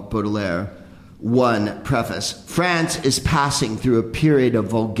Charles Baudelaire. 1. Preface. France is passing through a period of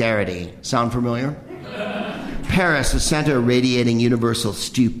vulgarity. Sound familiar? Paris, a center radiating universal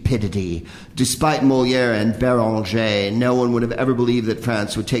stupidity. Despite Molière and Béranger, no one would have ever believed that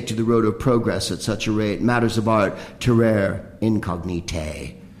France would take to the road of progress at such a rate. Matters of art, terraire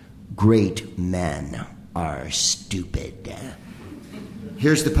incognite. Great men are stupid.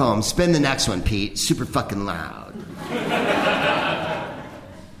 Here's the poem. Spin the next one, Pete. Super fucking loud.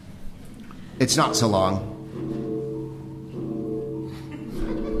 It's not so long.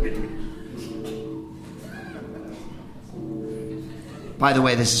 By the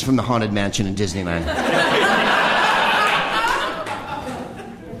way, this is from the Haunted Mansion in Disneyland.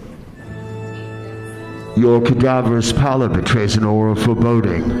 Your cadaverous pallor betrays an aura of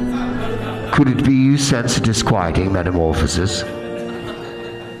foreboding. Could it be you sense a disquieting metamorphosis?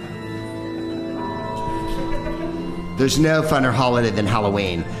 There's no funner holiday than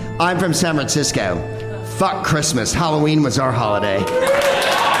Halloween. I'm from San Francisco. Fuck Christmas. Halloween was our holiday.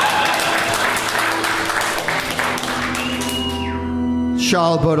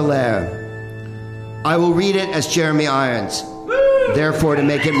 Charles Baudelaire. I will read it as Jeremy Irons, therefore to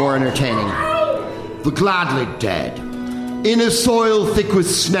make it more entertaining. The gladly dead, in a soil thick with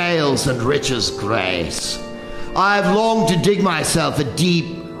snails and rich as grace, I have longed to dig myself a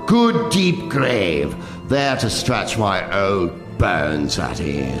deep, good deep grave, there to stretch my old bones at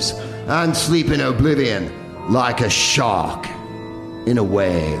ease, and sleep in oblivion like a shark in a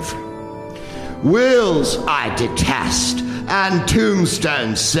wave. Wills I detest, and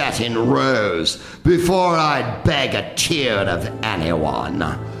tombstones set in rows, before I'd beg a tear of anyone.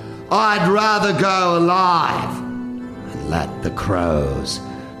 I'd rather go alive and let the crows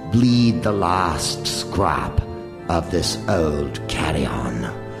bleed the last scrap of this old carrion.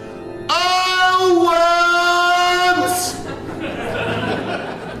 Oh, worms!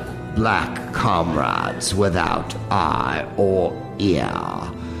 black comrades without eye or ear.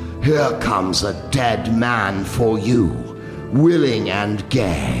 Here comes a dead man for you, willing and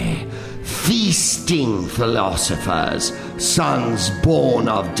gay, feasting philosophers, sons born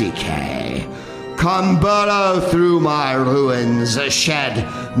of decay. Come burrow through my ruins, shed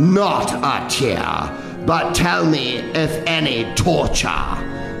not a tear, but tell me if any torture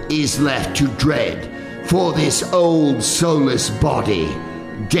is left to dread for this old soulless body,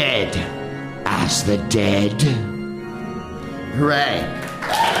 dead as the dead. Hooray.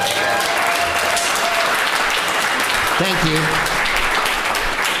 Thank you.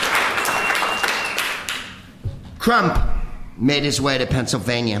 Crump made his way to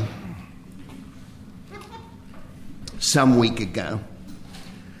Pennsylvania some week ago.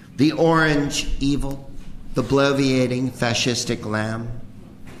 The orange evil, the bloviating fascistic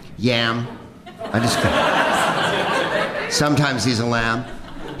yam. Sometimes he's a lamb.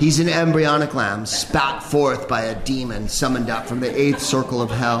 He's an embryonic lamb, spat forth by a demon summoned up from the 8th circle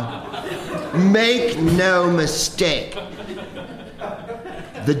of hell. Make no mistake.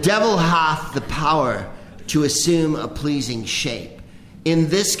 The devil hath the power to assume a pleasing shape. In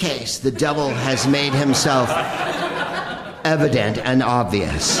this case, the devil has made himself evident and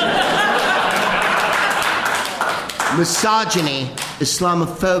obvious. Misogyny,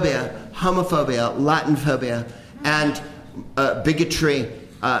 Islamophobia, homophobia, Latinphobia, and bigotry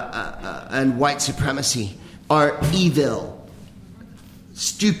and white supremacy are evil.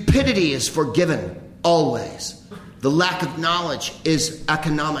 Stupidity is forgiven, always. The lack of knowledge is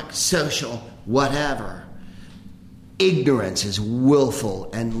economic, social, whatever. Ignorance is willful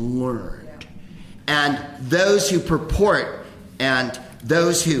and learned. And those who purport and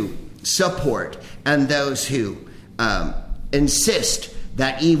those who support and those who insist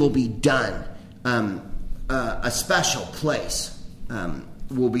that evil be done, a special place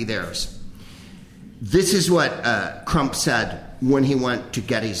will be theirs. This is what Crump said when he went to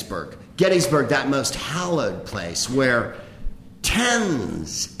Gettysburg. Gettysburg, that most hallowed place where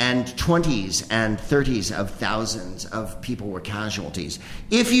tens and 20s and 30s of thousands of people were casualties.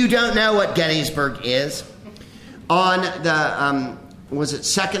 If you don't know what Gettysburg is, on the,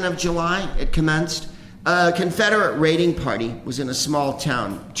 2nd of July, it commenced. A Confederate raiding party was in a small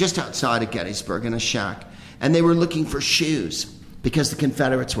town just outside of Gettysburg in a shack, and they were looking for shoes because the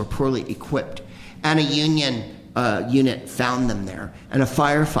Confederates were poorly equipped. And a Union unit found them there, and a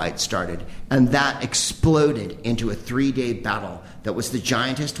firefight started, and that exploded into a 3-day battle that was the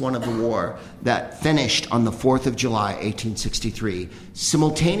giantest one of the war that finished on the 4th of July, 1863,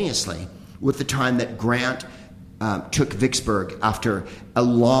 simultaneously with the time that Grant took Vicksburg after a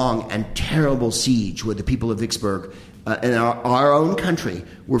long and terrible siege where the people of Vicksburg in our own country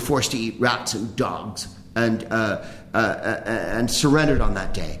were forced to eat rats and dogs and surrendered on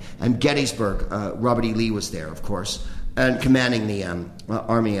that day. And Gettysburg, Robert E. Lee was there, of course, and commanding the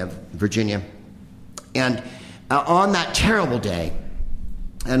Army of Virginia. And on that terrible day,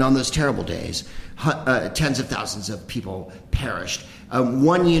 and on those terrible days, tens of thousands of people perished.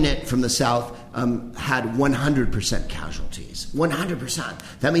 One unit from the South had 100% casualties. 100%.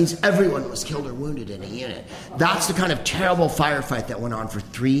 That means everyone was killed or wounded in a unit. That's the kind of terrible firefight that went on for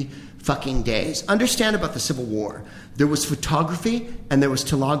 3 fucking days. Understand about the Civil War. There was photography and there was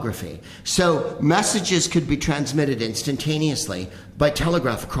telegraphy. So messages could be transmitted instantaneously by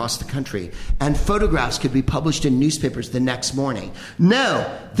telegraph across the country, and photographs could be published in newspapers the next morning. No,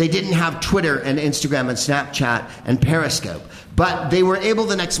 they didn't have Twitter and Instagram and Snapchat and Periscope, but they were able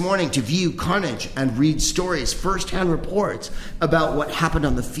the next morning to view carnage and read stories, first-hand reports about what happened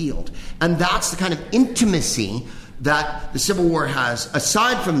on the field. And that's the kind of intimacy that the Civil War has,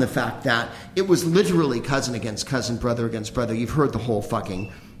 aside from the fact that it was literally cousin against cousin, brother against brother. You've heard the whole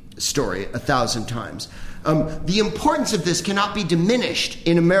fucking story 1,000 times. The importance of this cannot be diminished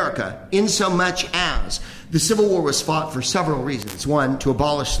in America in so much as the Civil War was fought for several reasons. One, to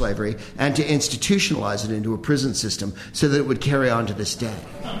abolish slavery and to institutionalize it into a prison system so that it would carry on to this day.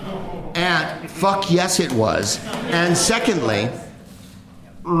 And fuck yes it was. And secondly,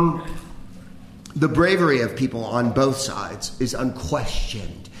 the bravery of people on both sides is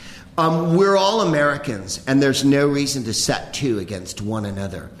unquestioned. We're all Americans, and there's no reason to set two against one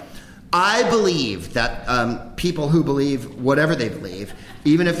another. I believe that people who believe whatever they believe,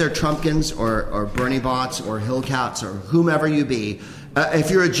 even if they're Trumpkins or Bernie bots or Hillcats or whomever you be,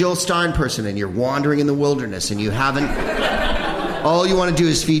 if you're a Jill Stein person and you're wandering in the wilderness and you haven't, all you want to do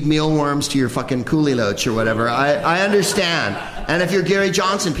is feed mealworms to your fucking coolie loach or whatever, I understand. And if you're Gary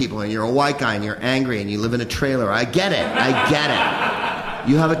Johnson people and you're a white guy and you're angry and you live in a trailer, I get it.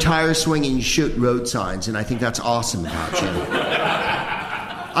 You have a tire swing and you shoot road signs, and I think that's awesome about you.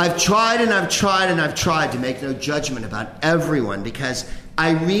 I've tried and I've tried and I've tried to make no judgment about everyone because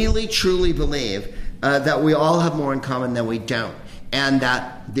I really, truly believe that we all have more in common than we don't. And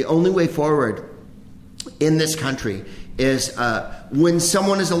that the only way forward in this country is when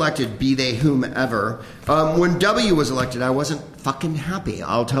someone is elected, be they whomever. When W was elected, I wasn't fucking happy,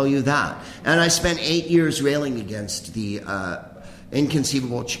 I'll tell you that. And I spent 8 years railing against the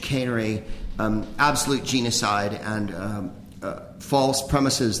inconceivable chicanery, absolute genocide, and false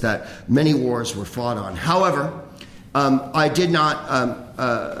premises that many wars were fought on. However, I did not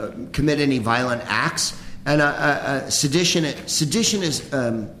commit any violent acts, and sedition is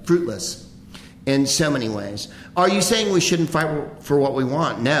fruitless in so many ways. Are you saying we shouldn't fight for what we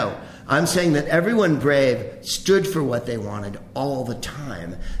want? No. I'm saying that everyone brave stood for what they wanted all the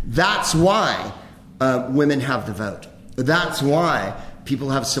time. That's why women have the vote. That's why people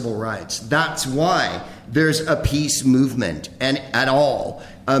have civil rights. That's why there's a peace movement and at all,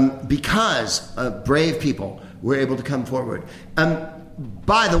 because brave people were able to come forward.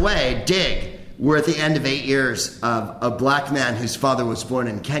 By the way, dig. We're at the end of 8 years of a black man whose father was born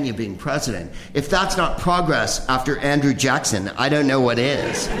in Kenya being president. If that's not progress after Andrew Jackson, I don't know what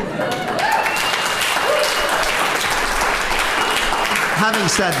is. Having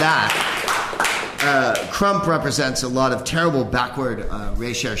said that, Crump represents a lot of terrible backward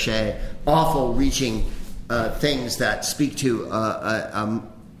recherche, awful reaching things that speak to an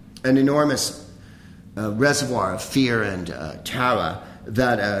enormous reservoir of fear and terror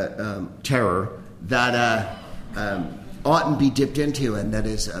that oughtn't be dipped into, and that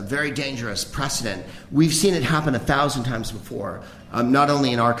is a very dangerous precedent. We've seen it happen 1,000 times before, not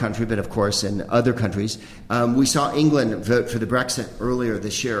only in our country, but of course in other countries. We saw England vote for the Brexit earlier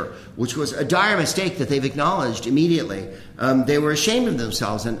this year, which was a dire mistake that they've acknowledged immediately. They were ashamed of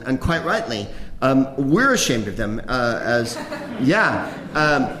themselves, and quite rightly. We're ashamed of them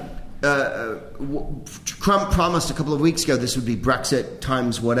Trump promised a couple of weeks ago this would be Brexit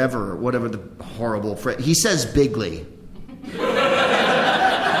times whatever the horrible phrase. He says bigly.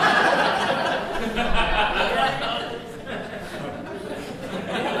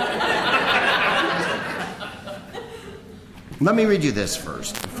 Let me read you this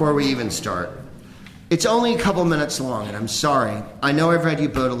first, before we even start. It's only a couple minutes long, and I'm sorry. I know I've read you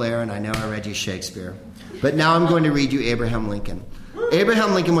Baudelaire, and I know I read you Shakespeare. But now I'm going to read you Abraham Lincoln.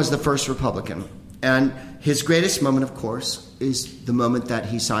 Abraham Lincoln was the first Republican, and his greatest moment, of course, is the moment that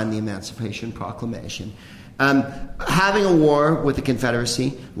he signed the Emancipation Proclamation. Having a war with the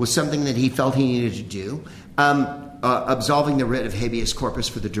Confederacy was something that he felt he needed to do. Absolving the writ of habeas corpus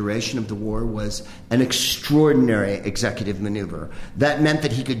for the duration of the war was an extraordinary executive maneuver. That meant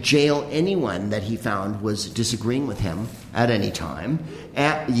that he could jail anyone that he found was disagreeing with him at any time.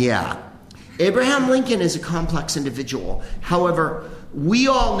 Abraham Lincoln is a complex individual. However, we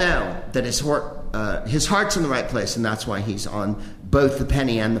all know that his heart's in the right place, and that's why he's on both the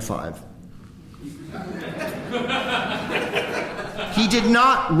penny and the 5. He did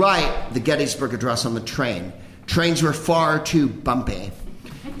not write the Gettysburg Address on the train. Trains were far too bumpy.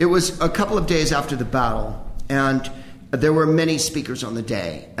 It was a couple of days after the battle, and there were many speakers on the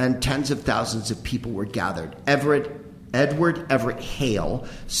day, and tens of thousands of people were gathered. Edward Everett Hale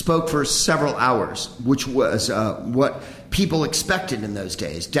spoke for several hours, which was what people expected in those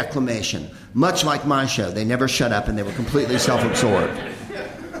days, declamation. Much like my show, they never shut up and they were completely self-absorbed.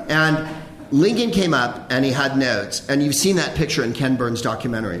 And Lincoln came up and he had notes, and you've seen that picture in Ken Burns'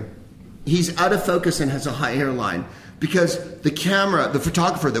 documentary. He's out of focus and has a high hairline because the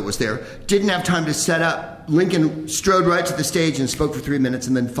photographer that was there, didn't have time to set up. Lincoln strode right to the stage and spoke for 3 minutes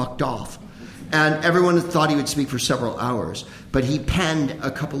and then fucked off. And everyone thought he would speak for several hours, but he penned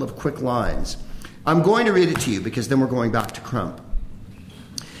a couple of quick lines. I'm going to read it to you because then we're going back to Crump.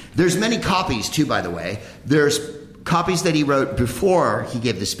 There's many copies, too, by the way. There's copies that he wrote before he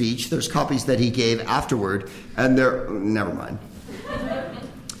gave the speech. There's copies that he gave afterward, and never mind.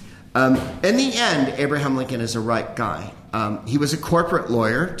 In the end, Abraham Lincoln is a right guy. He was a corporate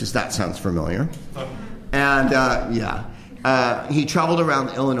lawyer. Does that sound familiar? And, he traveled around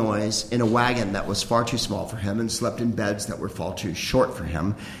Illinois in a wagon that was far too small for him and slept in beds that were far too short for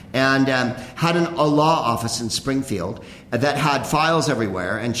him, and had a law office in Springfield that had files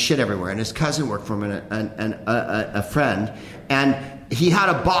everywhere and shit everywhere, and his cousin worked for him and a friend, and he had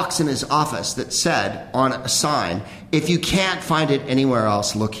a box in his office that said on a sign, "If you can't find it anywhere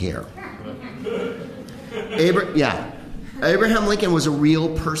else, look here." Abraham Lincoln was a real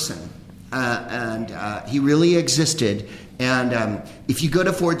person, and he really existed. And if you go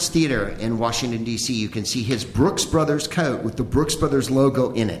to Ford's Theater in Washington, D.C., you can see his Brooks Brothers coat with the Brooks Brothers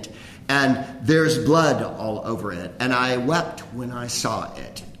logo in it. And there's blood all over it. And I wept when I saw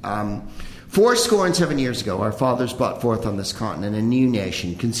it. 7 years ago, our fathers brought forth on this continent a new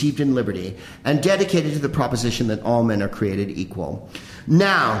nation, conceived in liberty, and dedicated to the proposition that all men are created equal.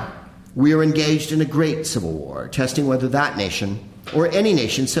 Now, we are engaged in a great civil war, testing whether that nation, or any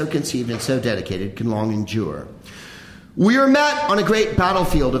nation so conceived and so dedicated, can long endure. We are met on a great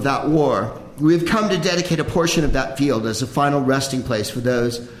battlefield of that war. We have come to dedicate a portion of that field as a final resting place for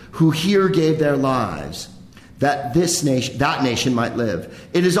those who here gave their lives, that that nation might live.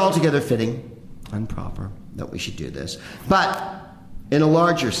 It is altogether fitting and proper that we should do this. But in a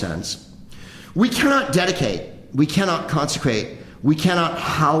larger sense, we cannot dedicate, we cannot consecrate, we cannot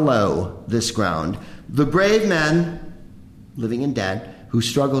hallow this ground. The brave men, living and dead, who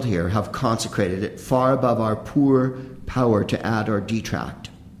struggled here have consecrated it far above our poor power to add or detract.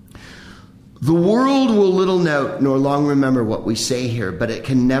 The world will little note nor long remember what we say here, but it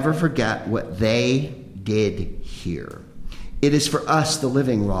can never forget what they did here. It is for us, the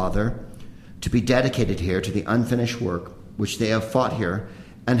living, rather, to be dedicated here to the unfinished work which they have fought here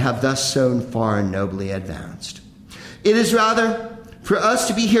and have thus so far and nobly advanced. It is rather for us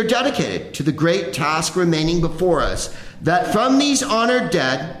to be here dedicated to the great task remaining before us, that from these honored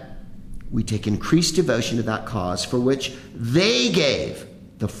dead we take increased devotion to that cause for which they gave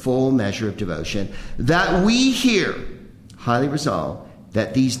the full measure of devotion, that we here highly resolve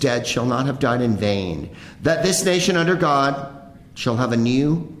that these dead shall not have died in vain, that this nation under God shall have a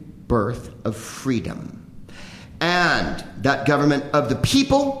new birth of freedom, and that government of the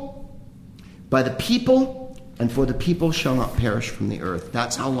people, by the people, and for the people shall not perish from the earth.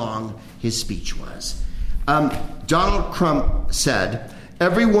 That's how long his speech was. Donald Trump said,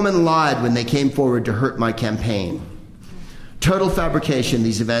 "Every woman lied when they came forward to hurt my campaign. Total fabrication.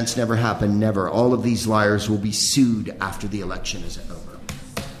 These events never happened, never. All of these liars will be sued after the election is over."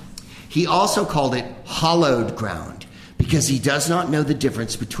 He also called it hallowed ground, because he does not know the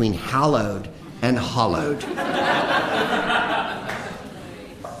difference between hallowed and hollowed.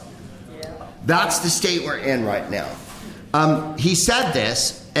 That's the state we're in right now. He said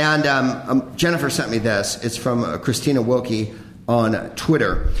this, and Jennifer sent me this. It's from Christina Wilkie on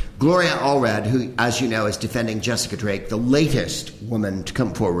Twitter. Gloria Allred, who, as you know, is defending Jessica Drake, the latest woman to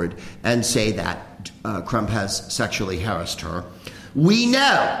come forward and say that Trump has sexually harassed her. We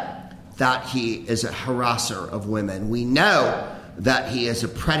know that he is a harasser of women. We know that he is a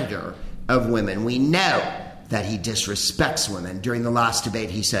predator of women. We know that he disrespects women. During the last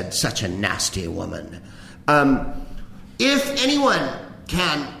debate, he said, "Such a nasty woman." If anyone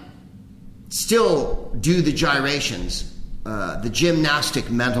can still do the gyrations, the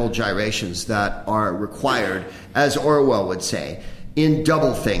gymnastic mental gyrations that are required, as Orwell would say, in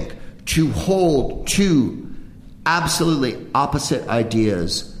doublethink, to hold two absolutely opposite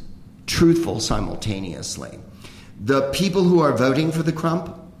ideas truthful simultaneously. The people who are voting for the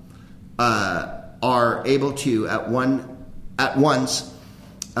Trump are able to at once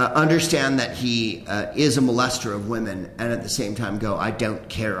understand that he is a molester of women, and at the same time go, "I don't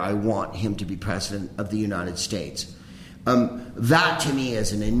care, I want him to be president of the United States." That to me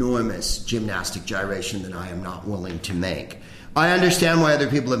is an enormous gymnastic gyration that I am not willing to make. I understand why other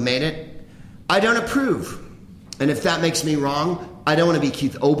people have made it. I don't approve. And if that makes me wrong, I don't want to be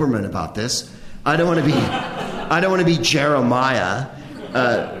Keith Olbermann about this. I don't want to be Jeremiah,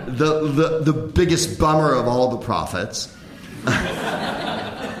 the biggest bummer of all the prophets.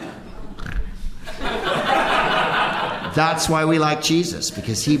 That's why we like Jesus,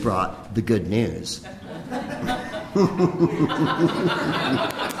 because he brought the good news.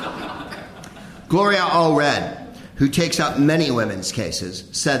 Gloria Allred, who takes up many women's cases,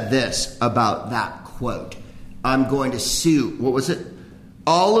 said this about that quote. "I'm going to sue," what was it?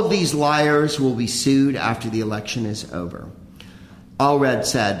 "All of these liars will be sued after the election is over." Allred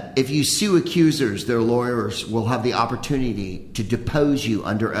said, "If you sue accusers, their lawyers will have the opportunity to depose you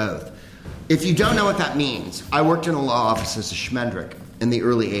under oath." If you don't know what that means, I worked in a law office as a schmendrick in the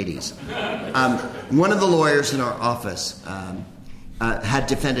early 80s. One of the lawyers in our office had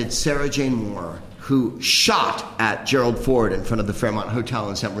defended Sarah Jane Moore, who shot at Gerald Ford in front of the Fairmont Hotel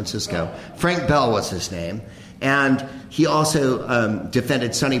in San Francisco. Frank Bell was his name. And he also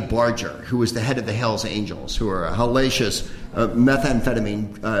defended Sonny Barger, who was the head of the Hells Angels, who are a hellacious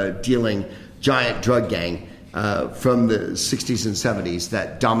methamphetamine-dealing giant drug gang from the 60s and 70s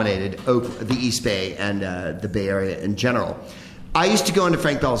that dominated the East Bay and the Bay Area in general. I used to go into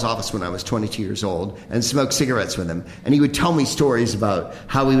Frank Bell's office when I was 22 years old and smoke cigarettes with him, and he would tell me stories about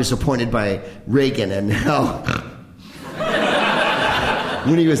how he was appointed by Reagan and how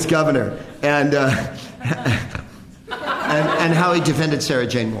when he was governor. And and how he defended Sarah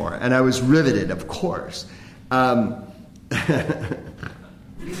Jane Moore. And I was riveted, of course. A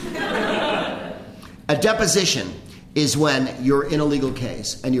deposition is when you're in a legal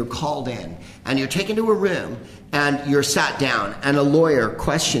case and you're called in and you're taken to a room and you're sat down and a lawyer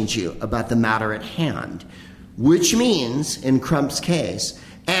questions you about the matter at hand, which means, in Crump's case,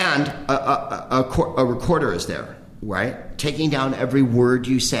 and a recorder is there, right, taking down every word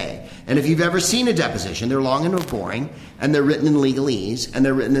you say. And if you've ever seen a deposition, they're long and boring, and they're written in legalese, and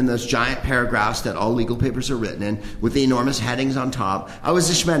they're written in those giant paragraphs that all legal papers are written in, with the enormous headings on top. I was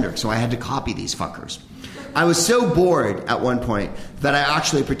a schmendrick, so I had to copy these fuckers. I was so bored at one point that I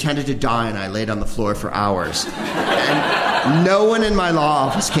actually pretended to die, and I laid on the floor for hours. And no one in my law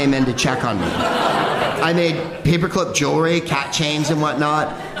office came in to check on me. I made paperclip jewelry, cat chains and whatnot.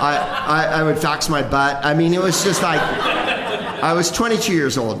 I would fax my butt. I mean, it was just like, I was 22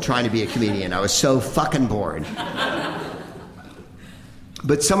 years old trying to be a comedian. I was so fucking bored.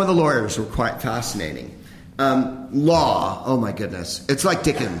 But some of the lawyers were quite fascinating. Law, oh my goodness. It's like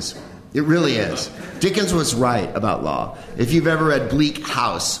Dickens. It really is. Dickens was right about law. If you've ever read Bleak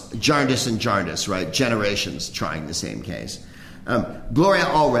House, Jarndyce and Jarndyce, right? Generations trying the same case. Gloria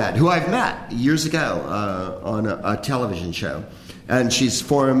Allred, who I've met years ago on a television show, and she's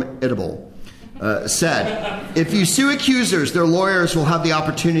formidable, said, if you sue accusers, their lawyers will have the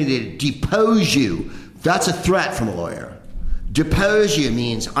opportunity to depose you. That's a threat from a lawyer. Depose you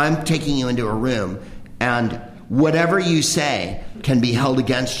means I'm taking you into a room and whatever you say can be held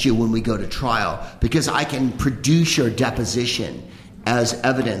against you when we go to trial because I can produce your deposition as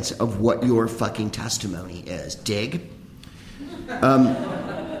evidence of what your fucking testimony is. Dig?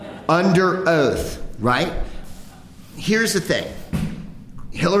 Under oath, right? Here's the thing.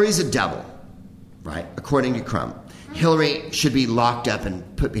 Hillary's a devil, right? According to Crump. Hillary should be locked up and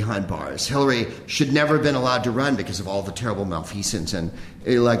put behind bars. Hillary should never have been allowed to run because of all the terrible malfeasance and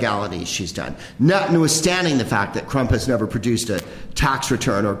illegalities she's done. Notwithstanding the fact that Crump has never produced a tax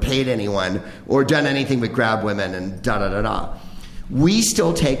return or paid anyone or done anything but grab women and da-da-da-da. We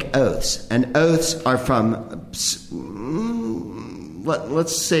still take oaths, and oaths are from,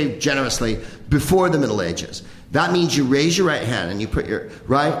 let's say generously, before the Middle Ages. That means you raise your right hand and you put your,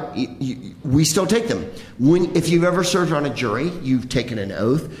 right? We still take them. If you've ever served on a jury, you've taken an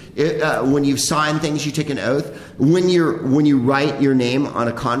oath. When you've signed things, you take an oath. When you write your name on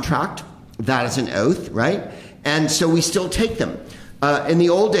a contract, that is an oath, right? And so we still take them. In the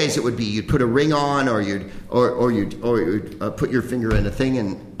old days, it would be you'd put a ring on, or you'd put your finger in a thing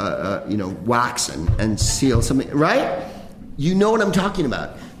and wax and seal something, right? You know what I'm talking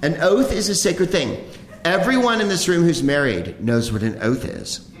about. An oath is a sacred thing. Everyone in this room who's married knows what an oath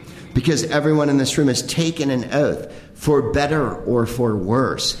is, because everyone in this room has taken an oath, for better or for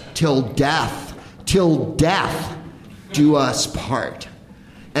worse, till death do us part.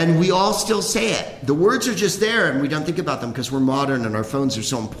 And we all still say it. The words are just there, and we don't think about them because we're modern and our phones are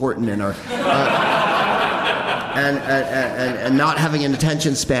so important, and our and not having an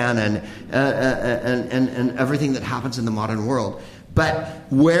attention span and everything that happens in the modern world. But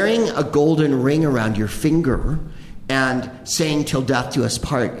wearing a golden ring around your finger and saying "till death do us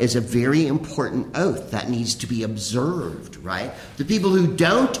part" is a very important oath that needs to be observed, right? The people who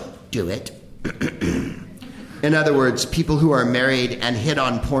don't do it. In other words, people who are married and hit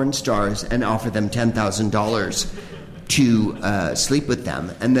on porn stars and offer them $10,000 to sleep with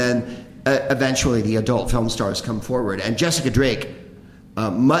them. And then eventually the adult film stars come forward. And Jessica Drake,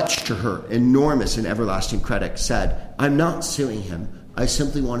 much to her enormous and everlasting credit, said, "I'm not suing him. I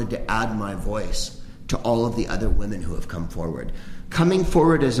simply wanted to add my voice to all of the other women who have come forward." Coming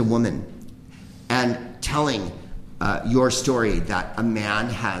forward as a woman and telling your story that a man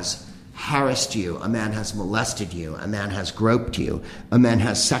has harassed you, a man has molested you, a man has groped you, a man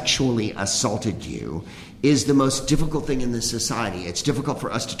has sexually assaulted you, is the most difficult thing in this society. It's difficult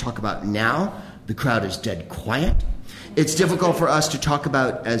for us to talk about now. The crowd is dead quiet. It's difficult for us to talk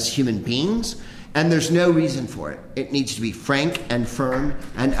about as human beings, and there's no reason for it. It needs to be frank and firm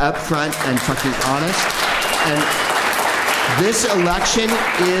and upfront and fucking honest. And this election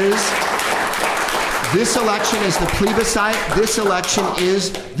is the plebiscite. This election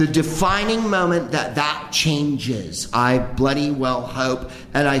is the defining moment that changes. I bloody well hope,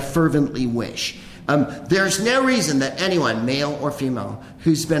 and I fervently wish. There's no reason that anyone, male or female,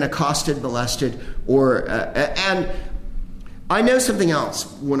 who's been accosted, molested, or... and I know something else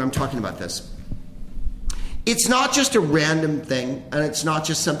when I'm talking about this. It's not just a random thing, and it's not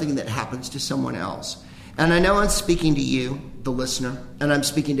just something that happens to someone else. And I know I'm speaking to you, the listener, and I'm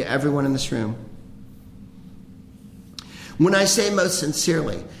speaking to everyone in this room. When I say most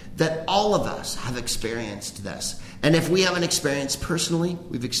sincerely that all of us have experienced this, And if we haven't experienced personally,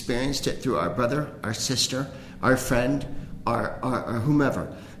 we've experienced it through our brother, our sister, our friend, our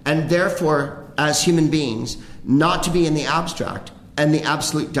whomever. And therefore, as human beings, not to be in the abstract and the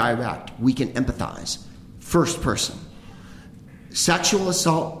absolute direct, we can empathize. First person. Sexual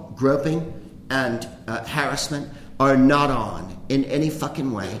assault, groping, and harassment are not on in any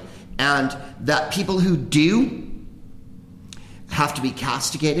fucking way. And that people who do have to be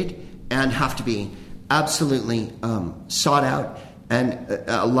castigated and have to be absolutely sought out and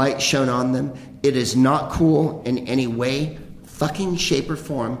a light shown on them. It is not cool in any way, fucking shape or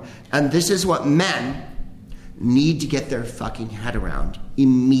form. And this is what men need to get their fucking head around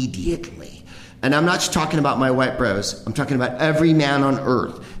immediately. And I'm not just talking about my white bros. I'm talking about every man on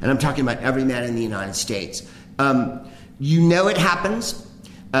earth. And I'm talking about every man in the United States. You know it happens.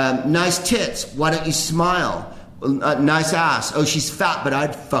 Nice tits. Why don't you smile? Nice ass. Oh, she's fat, but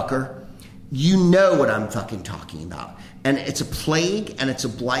I'd fuck her. You know what I'm fucking talking about. And it's a plague and it's a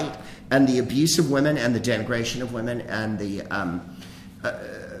blight, and the abuse of women and the denigration of women and the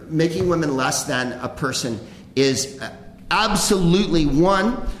making women less than a person is absolutely,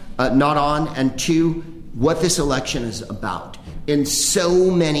 one, not on, and two, what this election is about in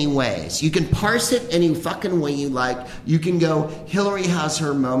so many ways. You can parse it any fucking way you like. You can go, Hillary has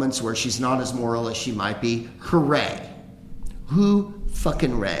her moments where she's not as moral as she might be. Hooray. Who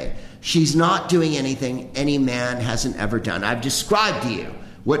fucking ray? She's not doing anything any man hasn't ever done. I've described to you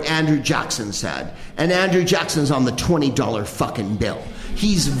what Andrew Jackson said. And Andrew Jackson's on the $20 fucking bill.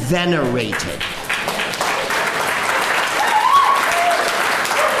 He's venerated.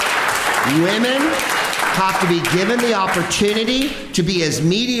 Women have to be given the opportunity to be as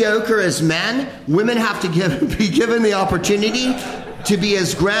mediocre as men. Women have to be given the opportunity to be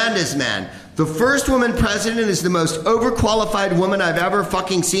as grand as men. The first woman president is the most overqualified woman I've ever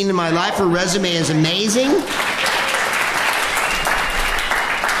fucking seen in my life. Her resume is amazing.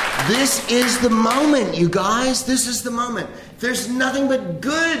 This is the moment, you guys. This is the moment. There's nothing but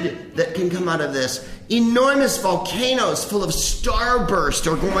good that can come out of this. Enormous volcanoes full of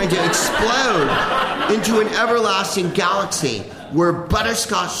starburst are going to explode into an everlasting galaxy where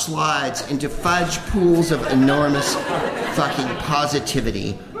butterscotch slides into fudge pools of enormous fucking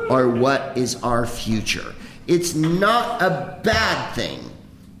positivity are what is our future. It's not a bad thing.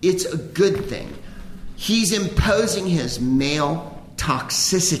 It's a good thing. He's imposing his male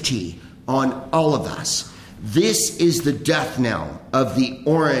toxicity on all of us. This is the death knell of the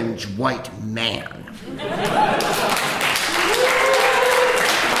orange white man.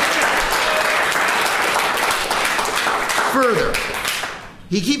 Further,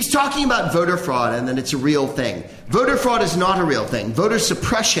 he keeps talking about voter fraud and that it's a real thing. Voter fraud is not a real thing. Voter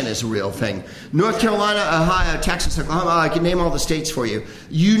suppression is a real thing. North Carolina, Ohio, Texas, Oklahoma, I can name all the states for you.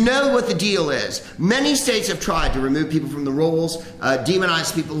 You know what the deal is. Many states have tried to remove people from the rolls,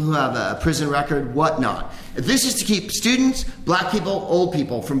 demonize people who have a prison record, whatnot. This is to keep students, black people, old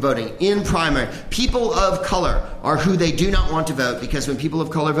people from voting in primary. People of color are who they do not want to vote, because when people of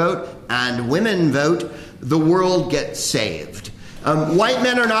color vote and women vote, the world gets saved. White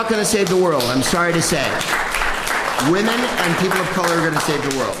men are not going to save the world, I'm sorry to say. Women and people of color are going to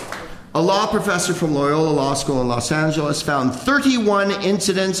save the world. A law professor from Loyola Law School in Los Angeles found 31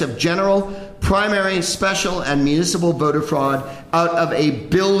 incidents of general, primary, special, and municipal voter fraud out of 1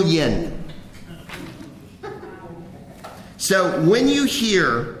 billion. So when you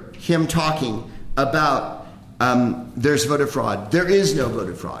hear him talking about there's voter fraud, there is no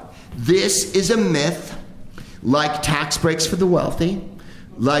voter fraud. This is a myth, like tax breaks for the wealthy,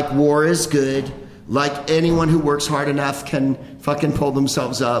 like war is good, like anyone who works hard enough can fucking pull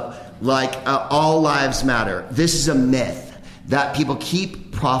themselves up, like all lives matter. This is a myth that people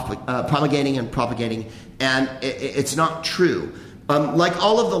keep promulgating and propagating, and it's not true. Like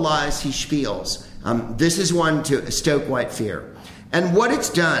all of the lies he spiels, this is one to stoke white fear. And what it's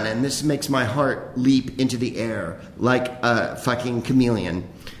done, and this makes my heart leap into the air like a fucking chameleon,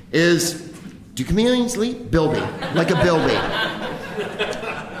 is, do chameleons leap? Bilby, like a bilby.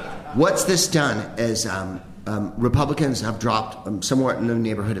 What's this done is Republicans have dropped somewhere in the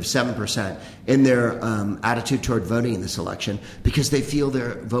neighborhood of 7% in their attitude toward voting in this election because they feel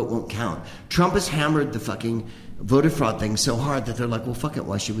their vote won't count. Trump has hammered the fucking voter fraud thing so hard that they're like, well, fuck it,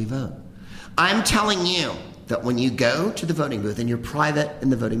 why should we vote? I'm telling you that when you go to the voting booth and you're private in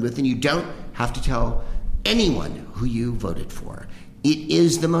the voting booth and you don't have to tell anyone who you voted for, it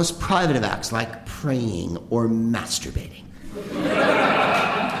is the most private of acts, like praying or masturbating.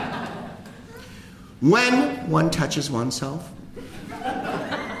 When one touches oneself,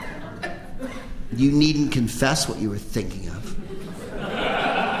 you needn't confess what you were thinking of.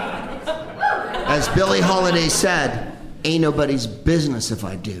 As Billie Holiday said, ain't nobody's business if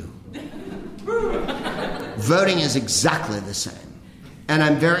I do. Voting is exactly the same. And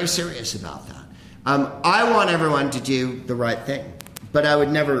I'm very serious about that. I want everyone to do the right thing, but I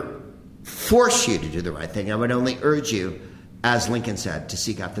would never force you to do the right thing. I would only urge you, as Lincoln said, to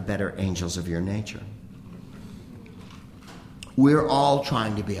seek out the better angels of your nature. We're all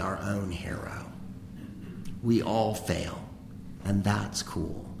trying to be our own hero. We all fail, and that's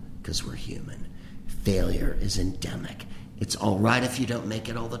cool, because we're human. Failure is endemic. It's all right if you don't make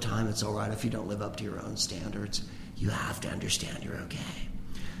it all the time. It's all right if you don't live up to your own standards. You have to understand you're okay.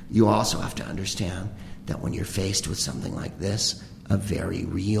 You also have to understand that when you're faced with something like this, a very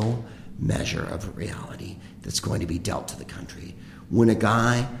real measure of reality that's going to be dealt to the country, when a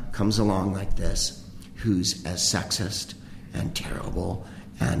guy comes along like this who's as sexist and terrible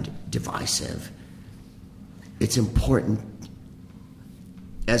and divisive, it's important,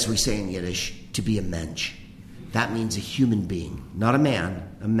 as we say in Yiddish, to be a mensch. That means a human being, not a man.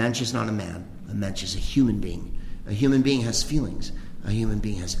 A mensch is not a man. A mensch is a human being. A human being has feelings. A human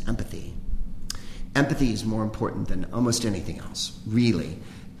being has empathy. Empathy is more important than almost anything else, really.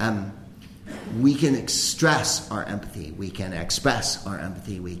 We can express our empathy. We can express our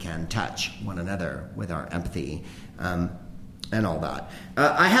empathy. We can touch one another with our empathy, and all that.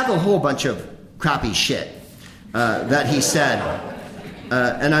 I have a whole bunch of crappy shit that he said,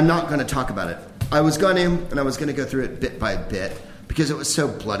 and I'm not going to talk about it. I was going to go through it bit by bit because it was so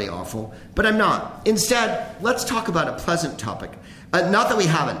bloody awful, but I'm not. Instead, let's talk about a pleasant topic. Not that we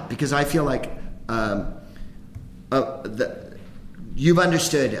haven't, because I feel like you've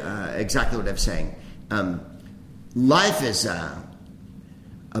understood exactly what I'm saying. Life is a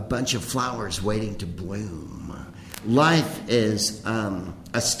bunch of flowers waiting to bloom. Life is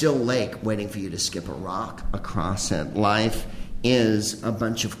a still lake waiting for you to skip a rock across it. Life is a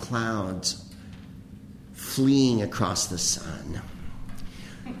bunch of clouds fleeing across the sun.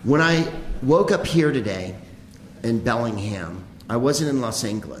 When I woke up here today in Bellingham, I wasn't in Los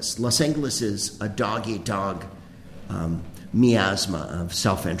Angeles. Los Angeles is a dog-eat-dog miasma of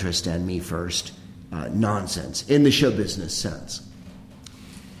self-interest and me first nonsense in the show business sense.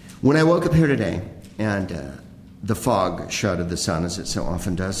 When I woke up here today and the fog shrouded the sun, as it so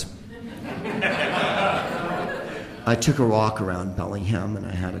often does, I took a walk around Bellingham and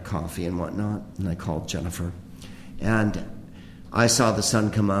I had a coffee and whatnot, and I called Jennifer. And I saw the sun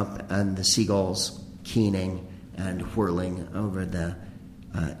come up and the seagulls keening and whirling over the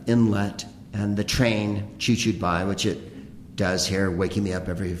inlet, and the train choo-chooed by, which it does here, waking me up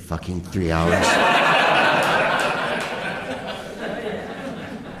every fucking 3 hours.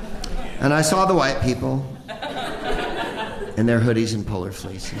 And I saw the white people in their hoodies and polar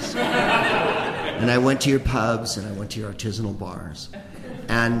fleeces. And I went to your pubs and I went to your artisanal bars.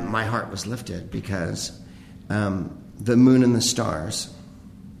 And my heart was lifted because the moon and the stars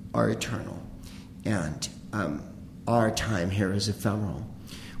are eternal. And our time here is ephemeral.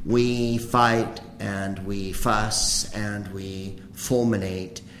 We fight and we fuss and we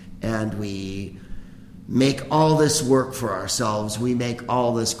fulminate and we make all this work for ourselves. We make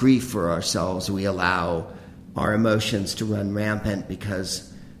all this grief for ourselves. We allow our emotions to run rampant because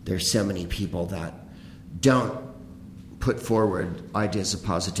there's so many people that don't put forward ideas of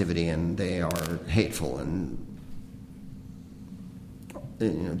positivity, and they are hateful and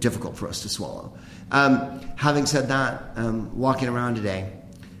difficult for us to swallow. Having said that, walking around today,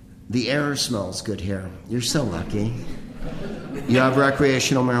 the air smells good here. You're so lucky. You have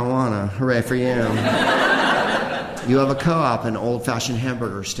recreational marijuana. Hooray for you. You have a co-op and old-fashioned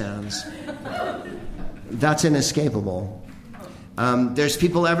hamburger stands. That's inescapable. There's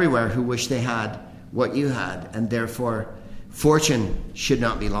people everywhere who wish they had what you had, and therefore fortune should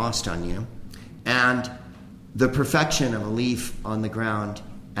not be lost on you. And the perfection of a leaf on the ground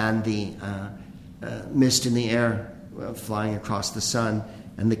and the mist in the air flying across the sun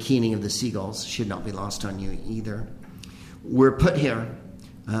and the keening of the seagulls should not be lost on you either. We're put here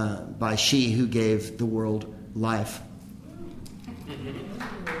by she who gave the world life.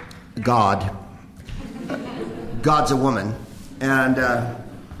 God. God's a woman. And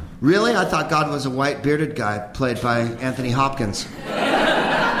really, I thought God was a white bearded guy played by Anthony Hopkins.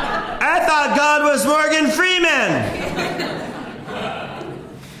 I thought God was Morgan Freeman.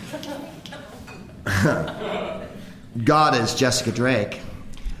 God is Jessica Drake.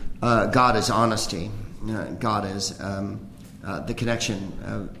 God is honesty. God is the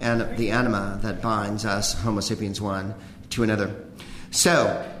connection and the anima that binds us, Homo sapiens one, to another.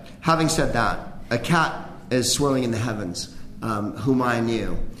 So, having said that, a cat is swirling in the heavens, whom I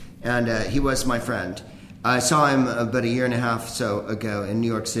knew, and he was my friend. I saw him about a year and a half so ago in New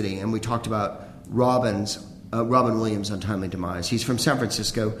York City, and we talked about Robin Williams' untimely demise. He's from San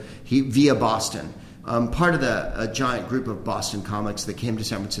Francisco, via Boston. Part of a giant group of Boston comics that came to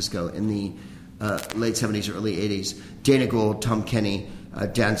San Francisco in the late 70s, early 80s. Dana Gould, Tom Kenny,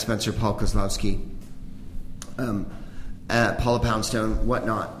 Dan Spencer, Paul Kozlowski, Paula Poundstone,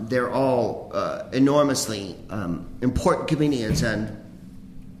 whatnot. They're all enormously important comedians and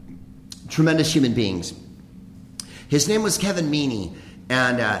tremendous human beings. His name was Kevin Meaney,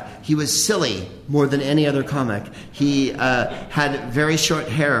 and he was silly more than any other comic. He had very short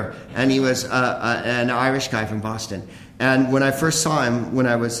hair, and he was an Irish guy from Boston. And when I first saw him,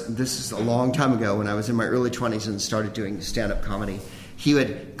 this is a long time ago, when I was in my early 20s and started doing stand-up comedy, he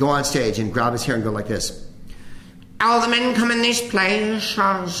would go on stage and grab his hair and go like this. All the men come in this place,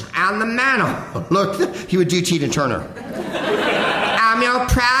 and the man... Look, he would do Tina Turner. I'm your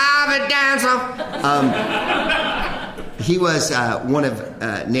private dancer. He was one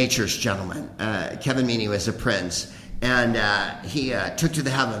of nature's gentlemen. Kevin Meaney was a prince. And he took to the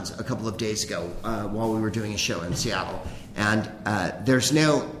heavens a couple of days ago while we were doing a show in Seattle. And there's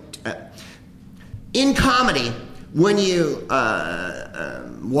no... in comedy, when you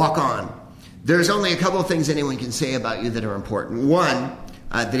walk on, there's only a couple of things anyone can say about you that are important. One,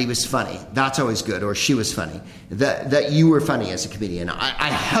 that he was funny. That's always good. Or she was funny. That you were funny as a comedian.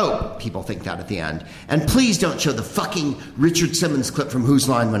 I hope people think that at the end. And please don't show the fucking Richard Simmons clip from Whose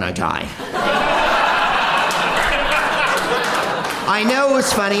Line When I Die. I know it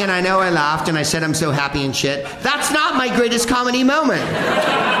was funny, and I know I laughed, and I said I'm so happy and shit. That's not my greatest comedy moment.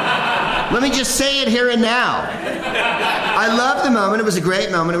 Let me just say it here and now. I loved the moment. It was a great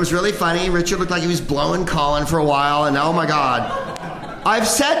moment. It was really funny. Richard looked like he was blowing Colin for a while, and oh my God. I've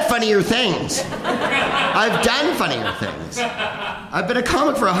said funnier things. I've done funnier things. I've been a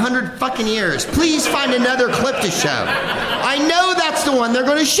comic for 100 fucking years. Please find another clip to show. I know that's the one they're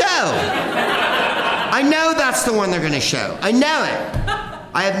going to show. I know that's the one they're going to show. I know it.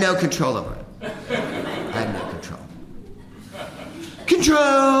 I have no control over it. I have no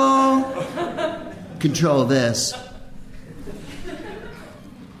control. Control this.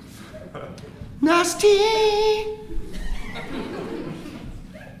 Nasty.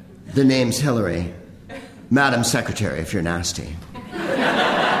 The name's Hillary. Madam Secretary, if you're nasty.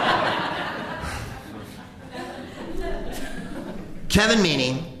 Kevin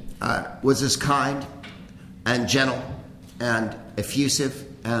Meaney was as kind and gentle and effusive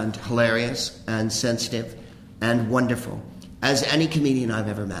and hilarious and sensitive and wonderful as any comedian I've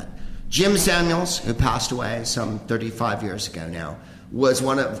ever met. Jim Samuels, who passed away some 35 years ago now, was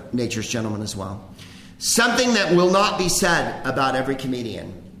one of nature's gentlemen as well. Something that will not be said about every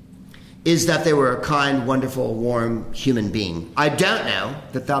comedian is that they were a kind, wonderful, warm human being. I don't know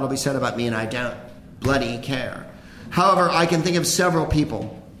that that'll be said about me, and I don't bloody care. However, I can think of several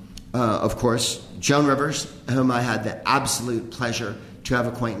people. Of course, Joan Rivers, whom I had the absolute pleasure to have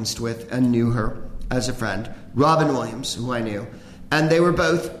acquaintance with and knew her as a friend. Robin Williams, who I knew. And they were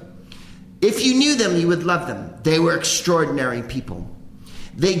both, if you knew them, you would love them. They were extraordinary people.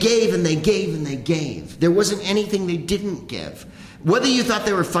 They gave and they gave and they gave. There wasn't anything they didn't give. Whether you thought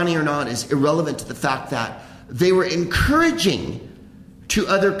they were funny or not is irrelevant to the fact that they were encouraging to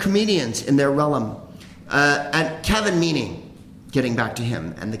other comedians in their realm. And Kevin Meaney, getting back to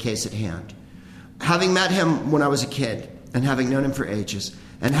him and the case at hand, having met him when I was a kid and having known him for ages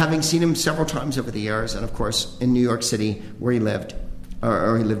and having seen him several times over the years, and of course in New York City where he lived,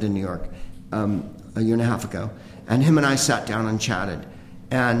 or he lived in New York a year and a half ago, and him and I sat down and chatted,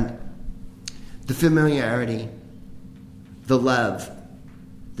 and the familiarity, the love,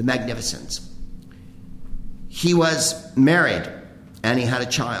 the magnificence. He was married and he had a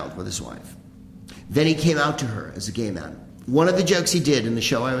child with his wife. Then he came out to her as a gay man. One of the jokes he did in the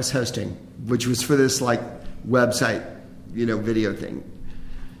show I was hosting, which was for this website, video thing,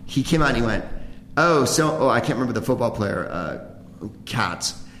 he came out and he went, I can't remember the football player,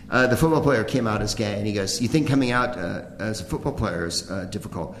 Katz. The football player came out as gay, and he goes, you think coming out as a football player is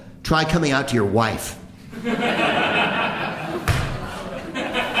difficult? Try coming out to your wife.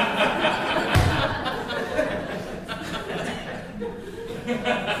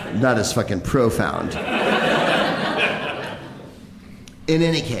 That is fucking profound. In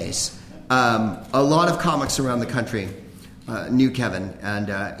any case, a lot of comics around the country knew Kevin,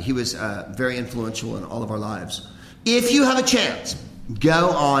 and he was very influential in all of our lives. If you have a chance, go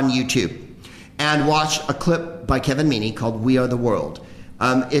on YouTube and watch a clip by Kevin Meaney called We Are the World.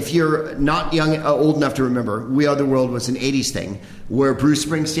 If you're not old enough to remember, We Are the World was an 80s thing where Bruce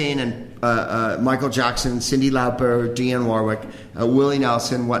Springsteen and Michael Jackson, Cyndi Lauper, Dionne Warwick, Willie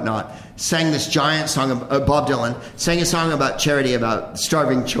Nelson, whatnot, sang this giant song, Bob Dylan, sang a song about charity, about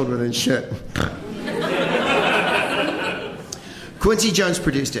starving children and shit. Quincy Jones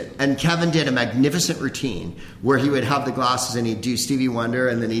produced it, and Kevin did a magnificent routine where he would have the glasses and he'd do Stevie Wonder,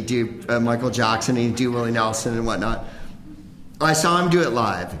 and then he'd do Michael Jackson, and he'd do Willie Nelson and whatnot. I saw him do it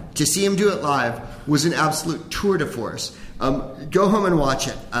live. To see him do it live was an absolute tour de force. Go home and watch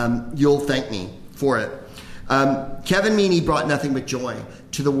it. You'll thank me for it. Kevin Meaney brought nothing but joy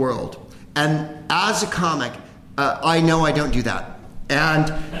to the world. And as a comic, I know I don't do that.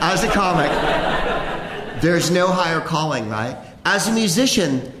 And as a comic, there's no higher calling, right? As a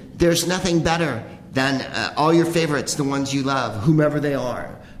musician, there's nothing better than all your favorites, the ones you love, whomever they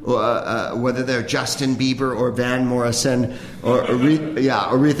are. Whether they're Justin Bieber or Van Morrison or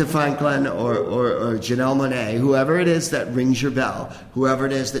Aretha Franklin or Janelle Monáe, whoever it is that rings your bell, whoever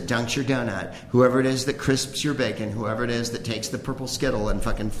it is that dunks your donut, whoever it is that crisps your bacon, whoever it is that takes the purple Skittle and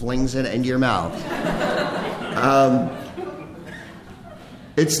fucking flings it into your mouth.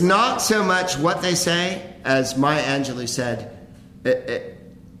 It's not so much what they say, as Maya Angelou said,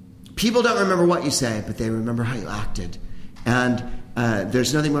 people don't remember what you say, but they remember how you acted. And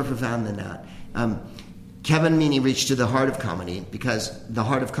there's nothing more profound than that. Kevin Meaney reached to the heart of comedy, because the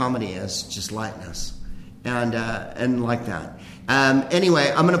heart of comedy is just lightness. And like that. Anyway,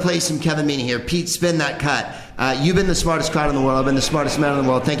 I'm going to play some Kevin Meaney here. Pete, spin that cut. You've been the smartest crowd in the world. I've been the smartest man in the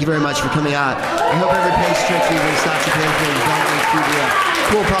world. Thank you very much for coming out. I hope every pace trick you and stops your pain for the studio.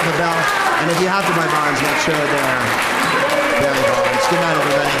 Cool Papa Bell. And if you have to buy bonds, make sure they're very bonds. Good night,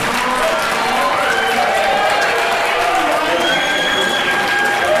 everybody.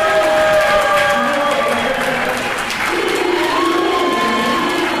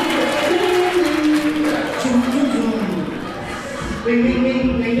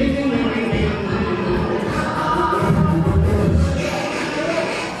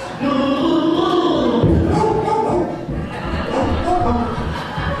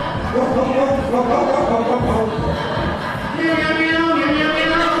 Yeah.